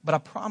 But I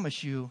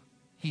promise you,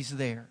 he's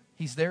there.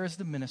 He's there as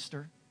the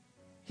minister.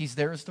 He's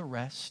there as the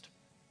rest.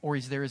 Or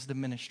he's there as the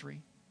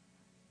ministry.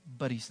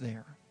 But he's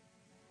there.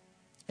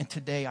 And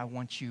today I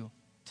want you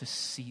to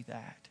see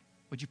that.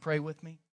 Would you pray with me?